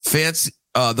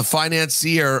 The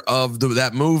financier of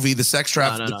that movie, the sex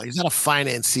trafficking. No. He's not a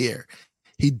financier.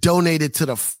 He donated to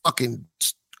the fucking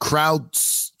crowd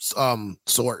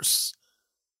source.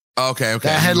 Okay.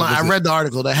 That headline, I read the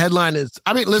article. The headline is,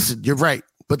 listen, you're right.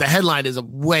 But the headline is a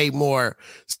way more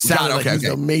sounding like he's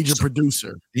a major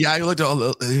producer. Yeah, I looked at,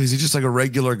 is he just like a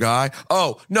regular guy?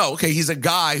 Oh, no, okay, he's a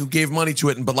guy who gave money to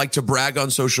it, but like to brag on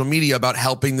social media about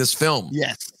helping this film.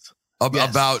 Yes.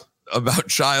 About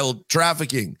child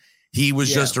trafficking. He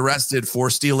was just arrested for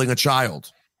stealing a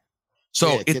child.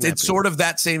 So it's sort of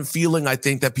that same feeling, I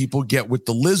think, that people get with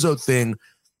the Lizzo thing.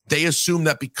 They assume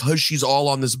that because she's all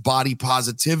on this body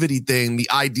positivity thing,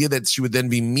 the idea that she would then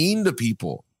be mean to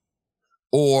people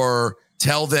or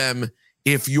tell them,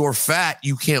 if you're fat,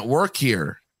 you can't work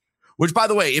here. Which, by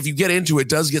the way, if you get into it,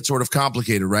 does get sort of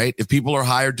complicated, right? If people are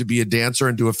hired to be a dancer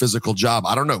and do a physical job,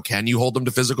 I don't know. Can you hold them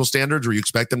to physical standards or you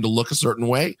expect them to look a certain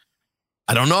way?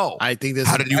 I don't know. I think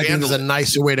there's a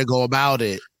nicer way to go about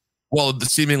it. Well,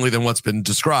 seemingly than what's been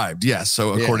described, yes.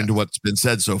 So according to what's been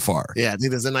said so far. Yeah, I think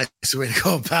there's a nicer way to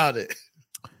go about it.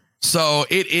 So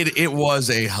it was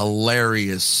a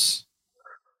hilarious.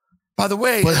 By the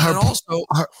way, but her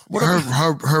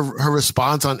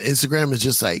response on Instagram is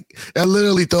just like, I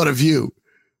literally thought of you.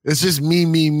 It's just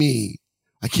me.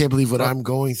 I can't believe what I'm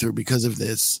going through because of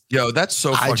this. Yo, that's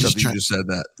so fucked up that you just said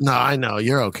that. No, I know.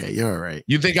 You're okay. You're all right.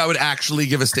 You think I would actually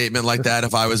give a statement like that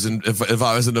if I was in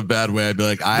a bad way? I'd be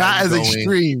like, not as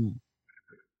extreme.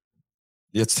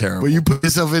 It's terrible. But you put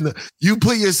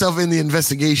yourself in the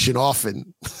investigation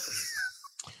often.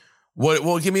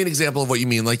 Well, give me an example of what you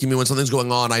mean. Like, you mean when something's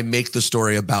going on, I make the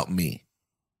story about me.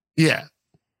 Yeah.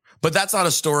 But that's not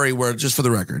a story where, just for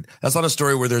the record, that's not a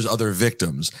story where there's other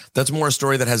victims. That's more a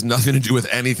story that has nothing to do with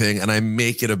anything, and I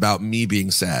make it about me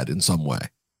being sad in some way.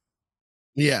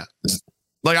 Yeah.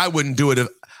 Like, I wouldn't do it if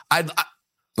let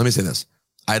me say this.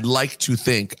 I'd like to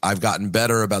think I've gotten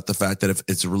better about the fact that if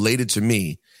it's related to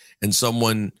me and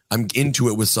I'm into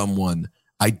it with someone,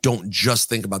 I don't just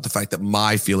think about the fact that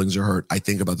my feelings are hurt. I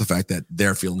think about the fact that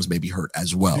their feelings may be hurt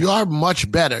as well. You are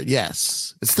much better.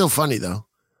 Yes. It's still funny though.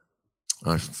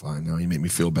 Oh, fine. Now you make me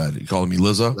feel bad. You calling me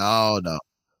Lizzo? No.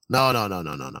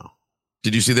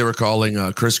 Did you see they were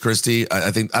calling Chris Christie?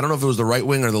 I don't know if it was the right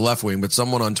wing or the left wing, but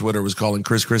someone on Twitter was calling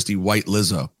Chris Christie white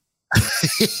Lizzo.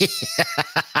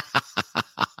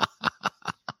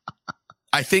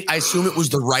 I assume it was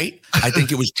the right. I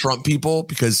think it was Trump people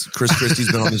because Chris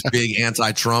Christie's been on this big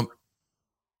anti-Trump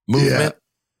movement. Yeah.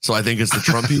 So I think it's the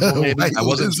Trump people. Maybe I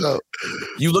wasn't.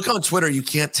 You look on Twitter, you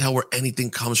can't tell where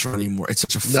anything comes from anymore. It's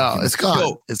such a it's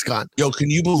gone. It's gone. Yo, can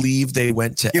you believe they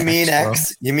went to? You mean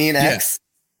X? You mean X?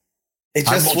 It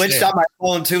just switched on my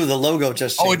phone too. The logo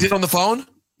just changed. Oh, it did on the phone?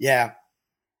 Yeah.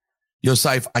 Yo,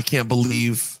 Saif, I can't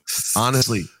believe.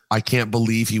 Honestly, I can't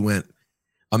believe he went.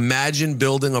 Imagine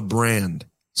building a brand.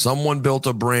 Someone built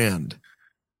a brand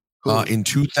in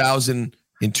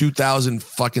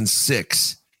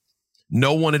 2006.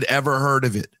 No one had ever heard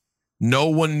of it. No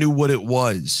one knew what it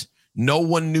was. No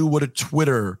one knew what a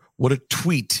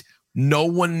tweet. No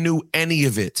one knew any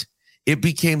of it. It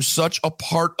became such a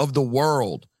part of the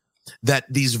world that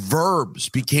these verbs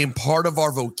became part of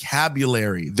our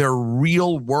vocabulary. They're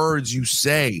real words you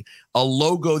say, a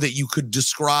logo that you could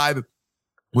describe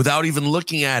without even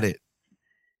looking at it.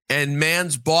 And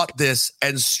Mans bought this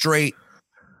and straight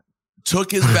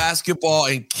took his basketball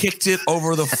and kicked it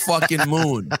over the fucking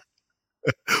moon.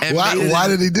 Why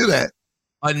did he do that?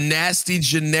 A nasty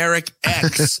generic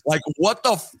X. Like, what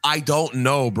the? I don't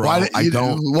know, bro. I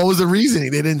don't. What was the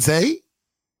reasoning? They didn't say?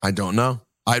 I don't know.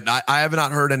 I have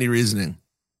not heard any reasoning.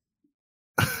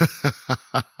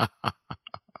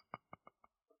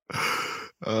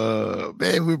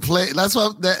 Man, we play. That's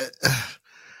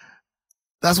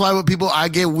why when people, I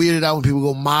get weirded out when people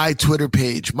go, my Twitter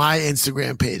page, my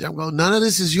Instagram page. I'm going, none of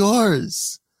this is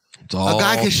yours. A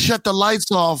guy can shut the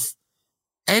lights off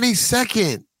any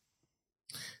second.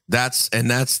 That's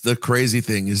the crazy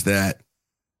thing is that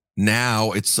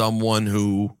now it's someone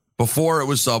who, before it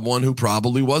was someone who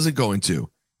probably wasn't going to.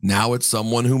 Now it's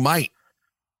someone who might.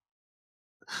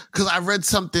 Because I read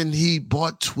something, he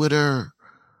bought Twitter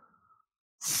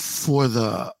for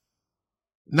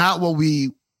not what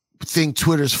we think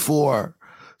Twitter's for,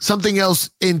 something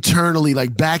else internally,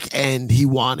 like back end he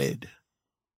wanted.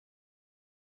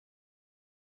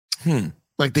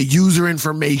 Like the user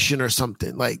information or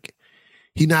something. Like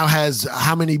he now has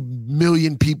how many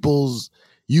million people's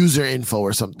user info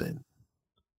or something,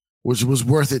 which was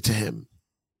worth it to him.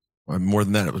 Or more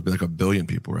than that, it would be like 1 billion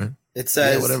people, right? It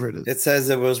says whatever it is. It says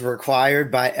it was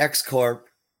required by X Corp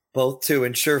both to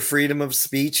ensure freedom of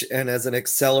speech and as an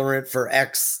accelerant for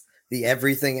X, the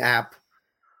everything app.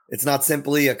 It's not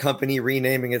simply a company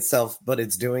renaming itself, but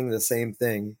it's doing the same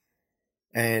thing.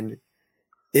 And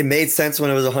it made sense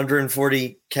when it was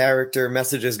 140 character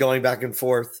messages going back and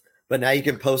forth, but now you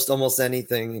can post almost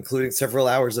anything, including several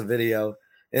hours of video.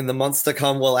 In the months to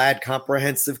come, we'll add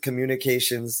comprehensive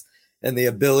communications and the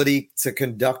ability to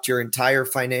conduct your entire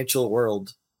financial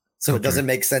world. So It doesn't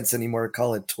make sense anymore to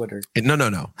call it Twitter.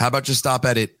 No. How about just stop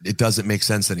at it? It doesn't make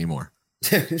sense anymore.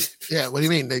 Yeah, what do you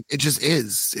mean? It just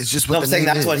is. It's just what I'm saying.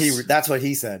 That's what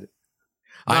he said.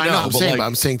 I know.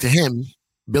 I'm saying to him,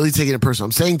 Billy taking it personal.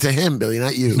 I'm saying to him, Billy,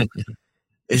 not you.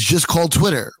 It's just called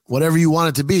Twitter. Whatever you want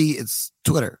it to be, it's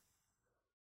Twitter.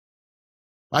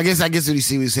 I guess what you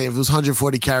see what he's saying. If it was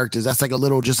 140 characters, that's like a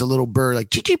little bird,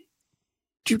 like cheep cheep,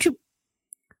 cheep cheep,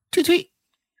 tweet tweet.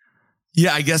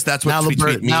 Yeah, I guess that's what now tweet the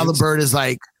bird. tweet means. Now the bird is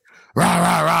like rah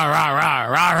rah rah rah rah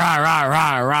rah rah rah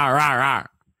rah rah rah rah.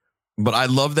 But I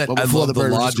love that. I love the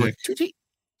logic.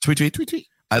 Tweet tweet.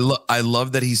 I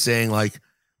love that he's saying like,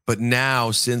 but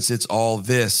now since it's all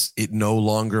this, it no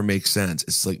longer makes sense.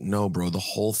 It's like, no, bro, the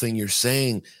whole thing you're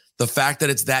saying, the fact that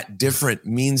it's that different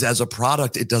means as a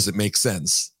product, it doesn't make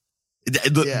sense.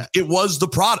 It was the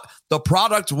product. The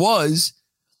product was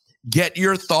get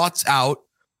your thoughts out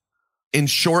in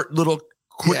short little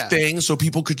quick things so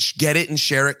people could get it and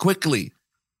share it quickly.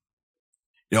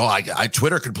 You know,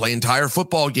 Twitter could play entire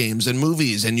football games and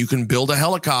movies, and you can build a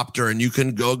helicopter and you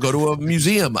can go to a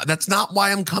museum. That's not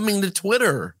why I'm coming to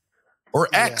Twitter or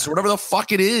X or whatever the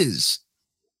fuck it is.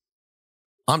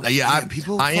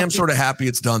 I am sort of happy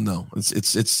it's done though.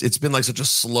 It's been like such a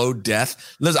slow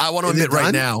death. Liz, I want to admit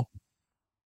right now.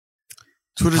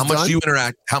 Twitter's how much done? do you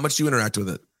interact? How much do you interact with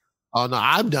it? Oh no,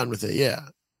 I'm done with it. Yeah.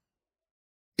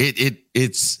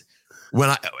 It's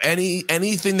when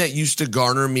anything that used to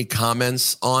garner me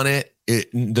comments on it,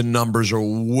 the numbers are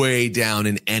way down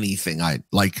in anything. I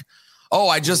like, oh,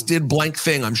 I just did blank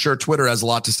thing. I'm sure Twitter has a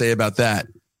lot to say about that.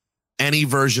 Any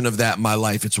version of that in my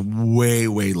life, it's way,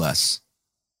 way less.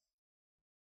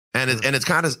 And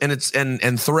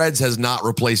Threads has not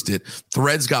replaced it.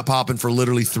 Threads got popping for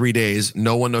literally 3 days.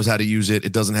 No one knows how to use it.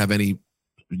 It doesn't have any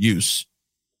use.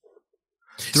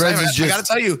 Threads is just. I got to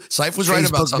tell you, Syph was right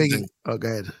about something. Oh, go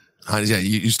ahead. Yeah,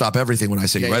 you stop everything when I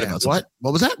say you're right about something.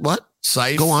 What was that? What?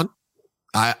 Syph, go on.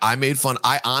 I made fun.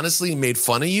 I honestly made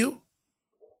fun of you,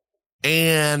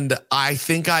 and I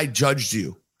think I judged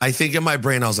you. I think in my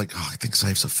brain I was like, oh, I think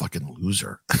Syph's a fucking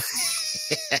loser.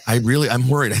 I'm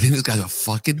worried. I think this guy's a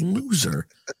fucking loser.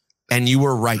 And you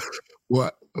were right.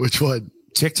 What? Which one?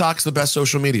 TikTok's the best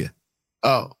social media.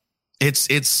 Oh,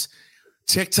 it's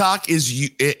TikTok is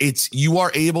you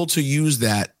are able to use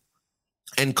that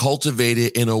and cultivate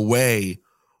it in a way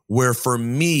where for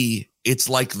me, it's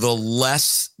like the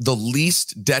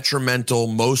least detrimental,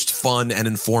 most fun and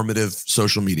informative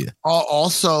social media.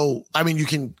 Also, I mean, you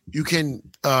can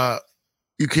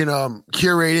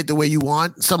curate it the way you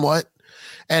want somewhat.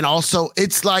 And also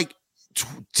it's like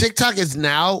TikTok is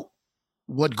now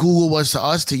what Google was to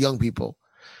us, to young people.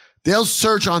 They'll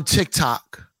search on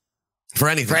TikTok for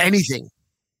anything.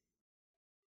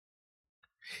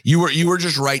 You were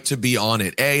just right to be on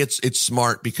it. It's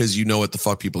smart because you know what the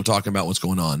fuck people are talking about, what's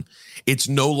going on. It's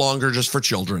no longer just for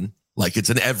children. Like it's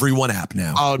an everyone app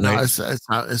now. Oh no, right? it's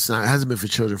not. It hasn't been for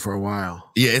children for a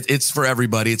while. Yeah, it's for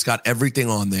everybody. It's got everything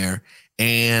on there,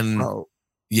 and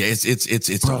yeah,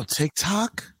 it's bro.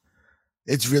 TikTok,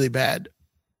 it's really bad.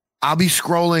 I'll be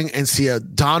scrolling and see a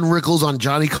Don Rickles on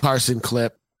Johnny Carson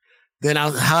clip. Then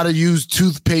how to use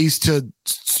toothpaste to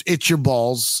itch your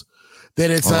balls.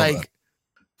 Then it's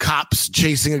cops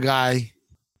chasing a guy.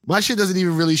 My shit doesn't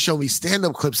even really show me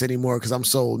stand-up clips anymore because I'm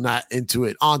so not into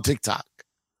it on TikTok.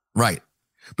 Right.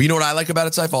 But you know what I like about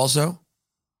it, Syph, also?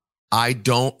 I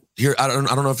don't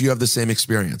know if you have the same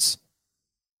experience.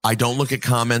 I don't look at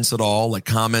comments at all, like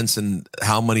comments and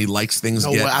how many likes things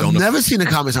get. I've never seen the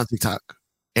comments on TikTok.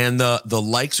 And the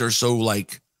likes are so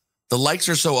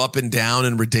up and down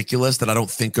and ridiculous that I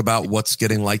don't think about what's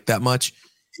getting liked that much.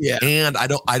 Yeah. And I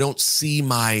don't see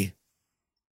my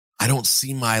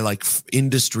like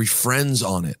industry friends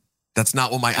on it. That's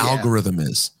not what my algorithm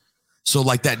is. So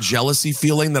like that jealousy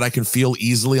feeling that I can feel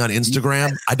easily on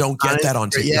Instagram, I don't get that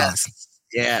on TikTok. Yes.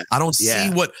 Yeah. I don't see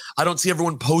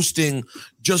everyone posting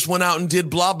just went out and did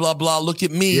blah, blah, blah. Look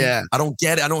at me. Yeah. I don't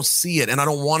get it. I don't see it. And I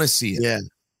don't want to see it. Yeah.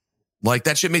 Like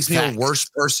that shit makes me a worse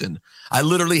person. I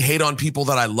literally hate on people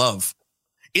that I love.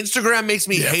 Instagram makes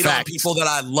me hate on people that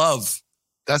I love.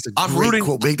 That's a great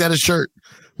quote. Make that a shirt.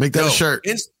 Make that a shirt.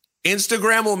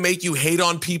 Instagram will make you hate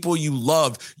on people you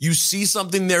love. You see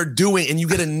something they're doing and you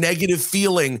get a negative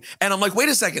feeling. And I'm like, wait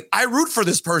a second. I root for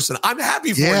this person. I'm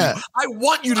happy for you. I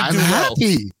want you to do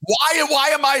happy. Well.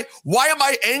 Why am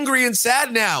I angry and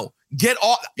sad now? Get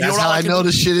off. That's how I know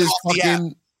the shit is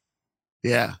fucking.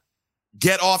 Yeah.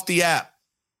 Get off the app.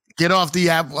 Get off the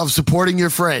app of supporting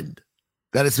your friend.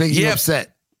 That it's making you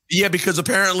upset. Yeah, because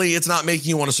apparently it's not making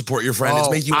you want to support your friend. It's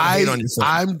making you want to hate on your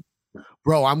friend.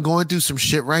 I'm going through some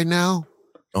shit right now.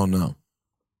 Oh, no.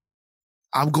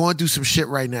 I'm going through some shit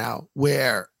right now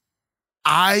where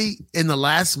in the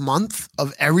last month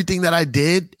of everything that I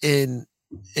did in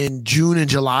June and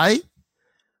July,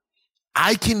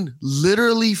 I can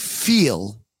literally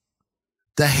feel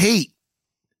the hate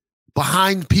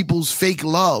behind people's fake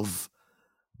love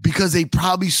because they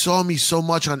probably saw me so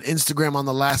much on Instagram on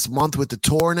the last month with the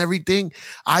tour and everything.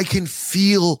 I can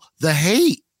feel the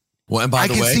hate. Well, and by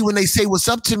the way, I can see when they say what's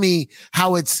up to me,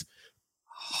 how it's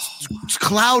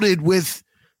clouded with,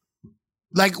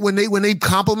 like when they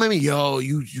compliment me, yo,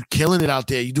 you killing it out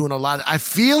there. You doing a lot. I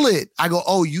feel it. I go,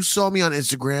 oh, you saw me on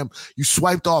Instagram. You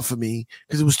swiped off of me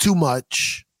because it was too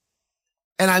much.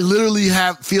 And I literally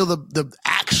feel the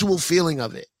actual feeling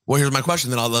of it. Well, here's my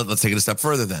question. Then let's take it a step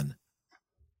further then.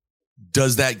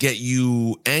 Does that get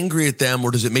you angry at them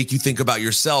or does it make you think about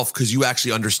yourself because you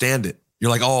actually understand it?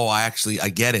 You're like, oh, I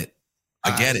get it.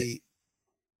 I get it.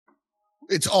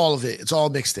 It's all of it. It's all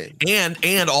mixed in.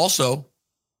 And also,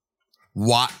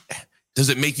 why does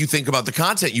it make you think about the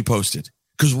content you posted?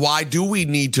 Because why do we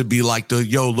need to be like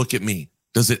yo, look at me?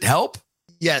 Does it help?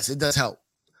 Yes, it does help.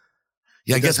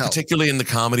 Yeah, I guess particularly in the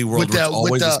comedy world, where it's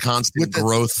always this constant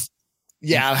growth.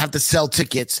 Yeah, I have to sell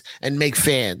tickets and make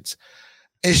fans.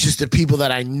 It's just the people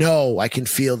that I know, I can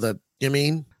feel you know what I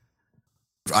mean?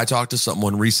 I talked to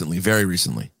someone recently, very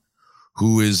recently,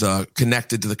 who is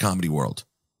connected to the comedy world.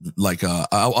 like I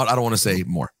don't want to say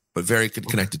more, but very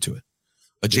connected to it,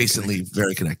 adjacently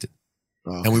very connected.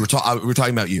 Oh, and we were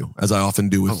talking about you, as I often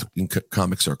do with in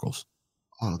comic circles.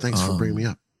 Oh, thanks for bringing me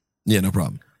up. Yeah, no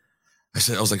problem.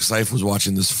 I was like, Syph was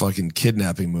watching this fucking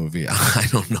kidnapping movie. I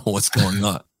don't know what's going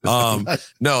on.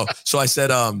 No. So I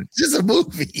said, it's just a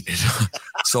movie.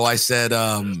 So I said,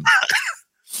 well,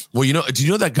 do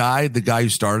you know that guy, the guy who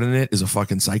starred in it is a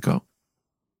fucking psycho?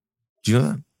 Do you know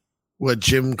that? What,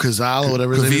 Jim Cazale or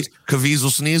whatever his name is?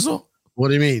 Caviezel Sneasel? What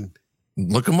do you mean?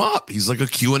 Look him up. He's like a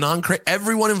QAnon.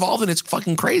 Everyone involved in it's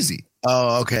fucking crazy.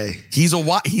 Oh, okay. He's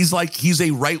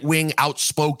a right-wing,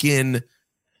 outspoken,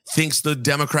 thinks the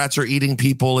Democrats are eating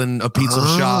people in a pizza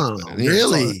shop.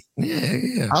 Really?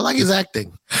 Yeah. I like his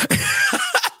acting.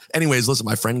 Anyways, listen,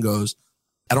 my friend goes,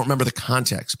 I don't remember the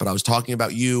context, but I was talking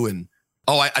about you and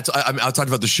I talked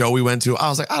about the show we went to. I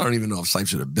was like, I don't even know if Syph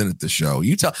should have been at the show.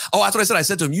 That's what I said. I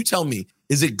said to him, you tell me,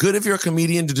 is it good if you're a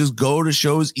comedian to just go to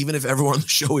shows, even if everyone on the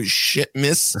show is shit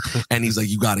miss? And he's like,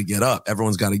 you got to get up. You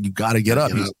got to get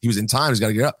up. He was in time. He's got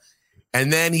to get up.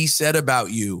 And then he said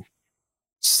about you,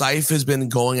 Syph has been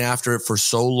going after it for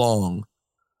so long.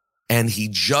 And he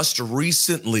just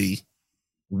recently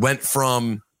went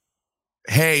from,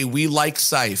 hey, we like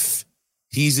Syph.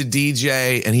 He's a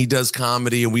DJ and he does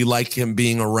comedy and we like him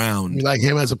being around. We like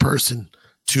him as a person.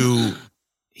 To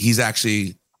he's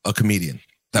actually a comedian.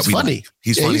 That's funny. Like.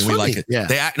 He's funny. He's we funny. like it.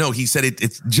 Yeah. He said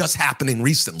it's just happening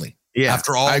recently. Yeah.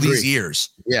 After all these years.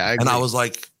 Yeah. I agree. And I was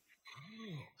like,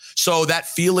 so that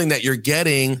feeling that you're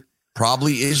getting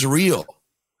probably is real.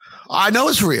 I know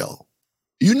it's real.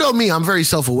 You know me, I'm very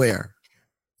self-aware.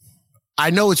 I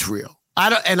know it's real. I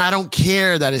don't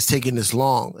care that it's taking this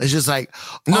long. It's just like,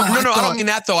 I don't mean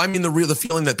that though. I mean the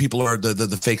feeling that people are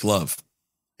the fake love.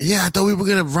 Yeah, I thought we were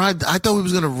gonna ride. I thought we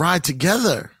was gonna ride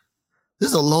together. This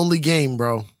is a lonely game,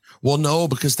 bro. Well, no,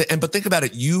 because but think about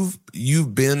it.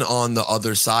 You've been on the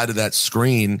other side of that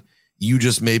screen. You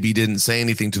just maybe didn't say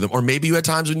anything to them, or maybe you had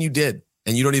times when you did,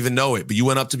 and you don't even know it. But you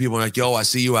went up to people and like, "Yo, I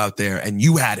see you out there," and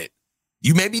you had it.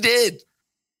 You maybe did.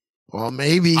 Well,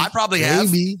 maybe I probably have.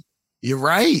 Maybe you're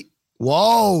right.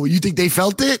 Whoa, you think they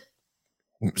felt it?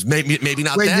 Maybe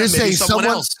not. Wait, them. you're maybe saying someone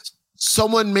else.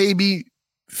 Someone maybe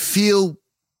feel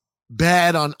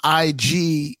bad on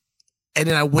IG, and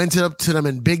then I went up to them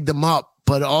and bigged them up,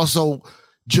 but also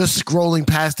just scrolling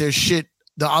past their shit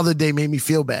the other day made me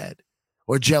feel bad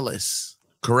or jealous.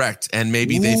 Correct, and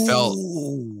maybe they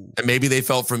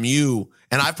felt from you,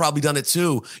 and I've probably done it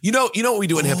too. You know what we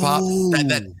do in hip hop?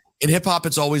 That in hip hop,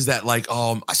 it's always that like,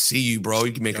 I see you, bro.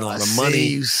 You can make a lot of money.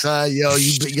 You, son. Yo,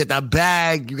 you get that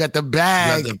bag. You got the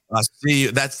bag. I see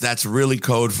you. That's really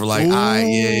code for like,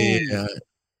 yeah.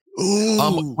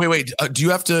 Wait. Do you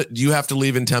have to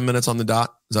leave in 10 minutes on the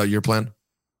dot? Is that your plan?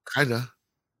 Kinda.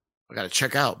 I gotta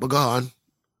check out, but go on.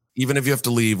 Even if you have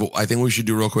to leave, I think what we should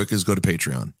do real quick is go to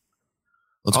Patreon.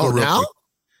 Let's go real now? quick.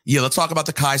 Yeah, let's talk about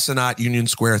the Kai Cenat Union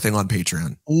Square thing on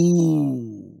Patreon.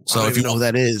 Ooh. So if you know who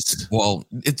that is. Well,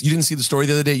 you didn't see the story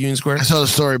the other day at Union Square? I saw the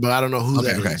story, but I don't know who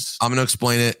that is. I'm going to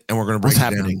explain it and we're going to break What's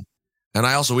it happening? down.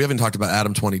 And we haven't talked about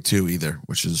Adam 22 either,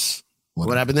 which is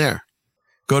what happened there?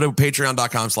 Go to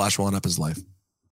patreon.com/oneupislife.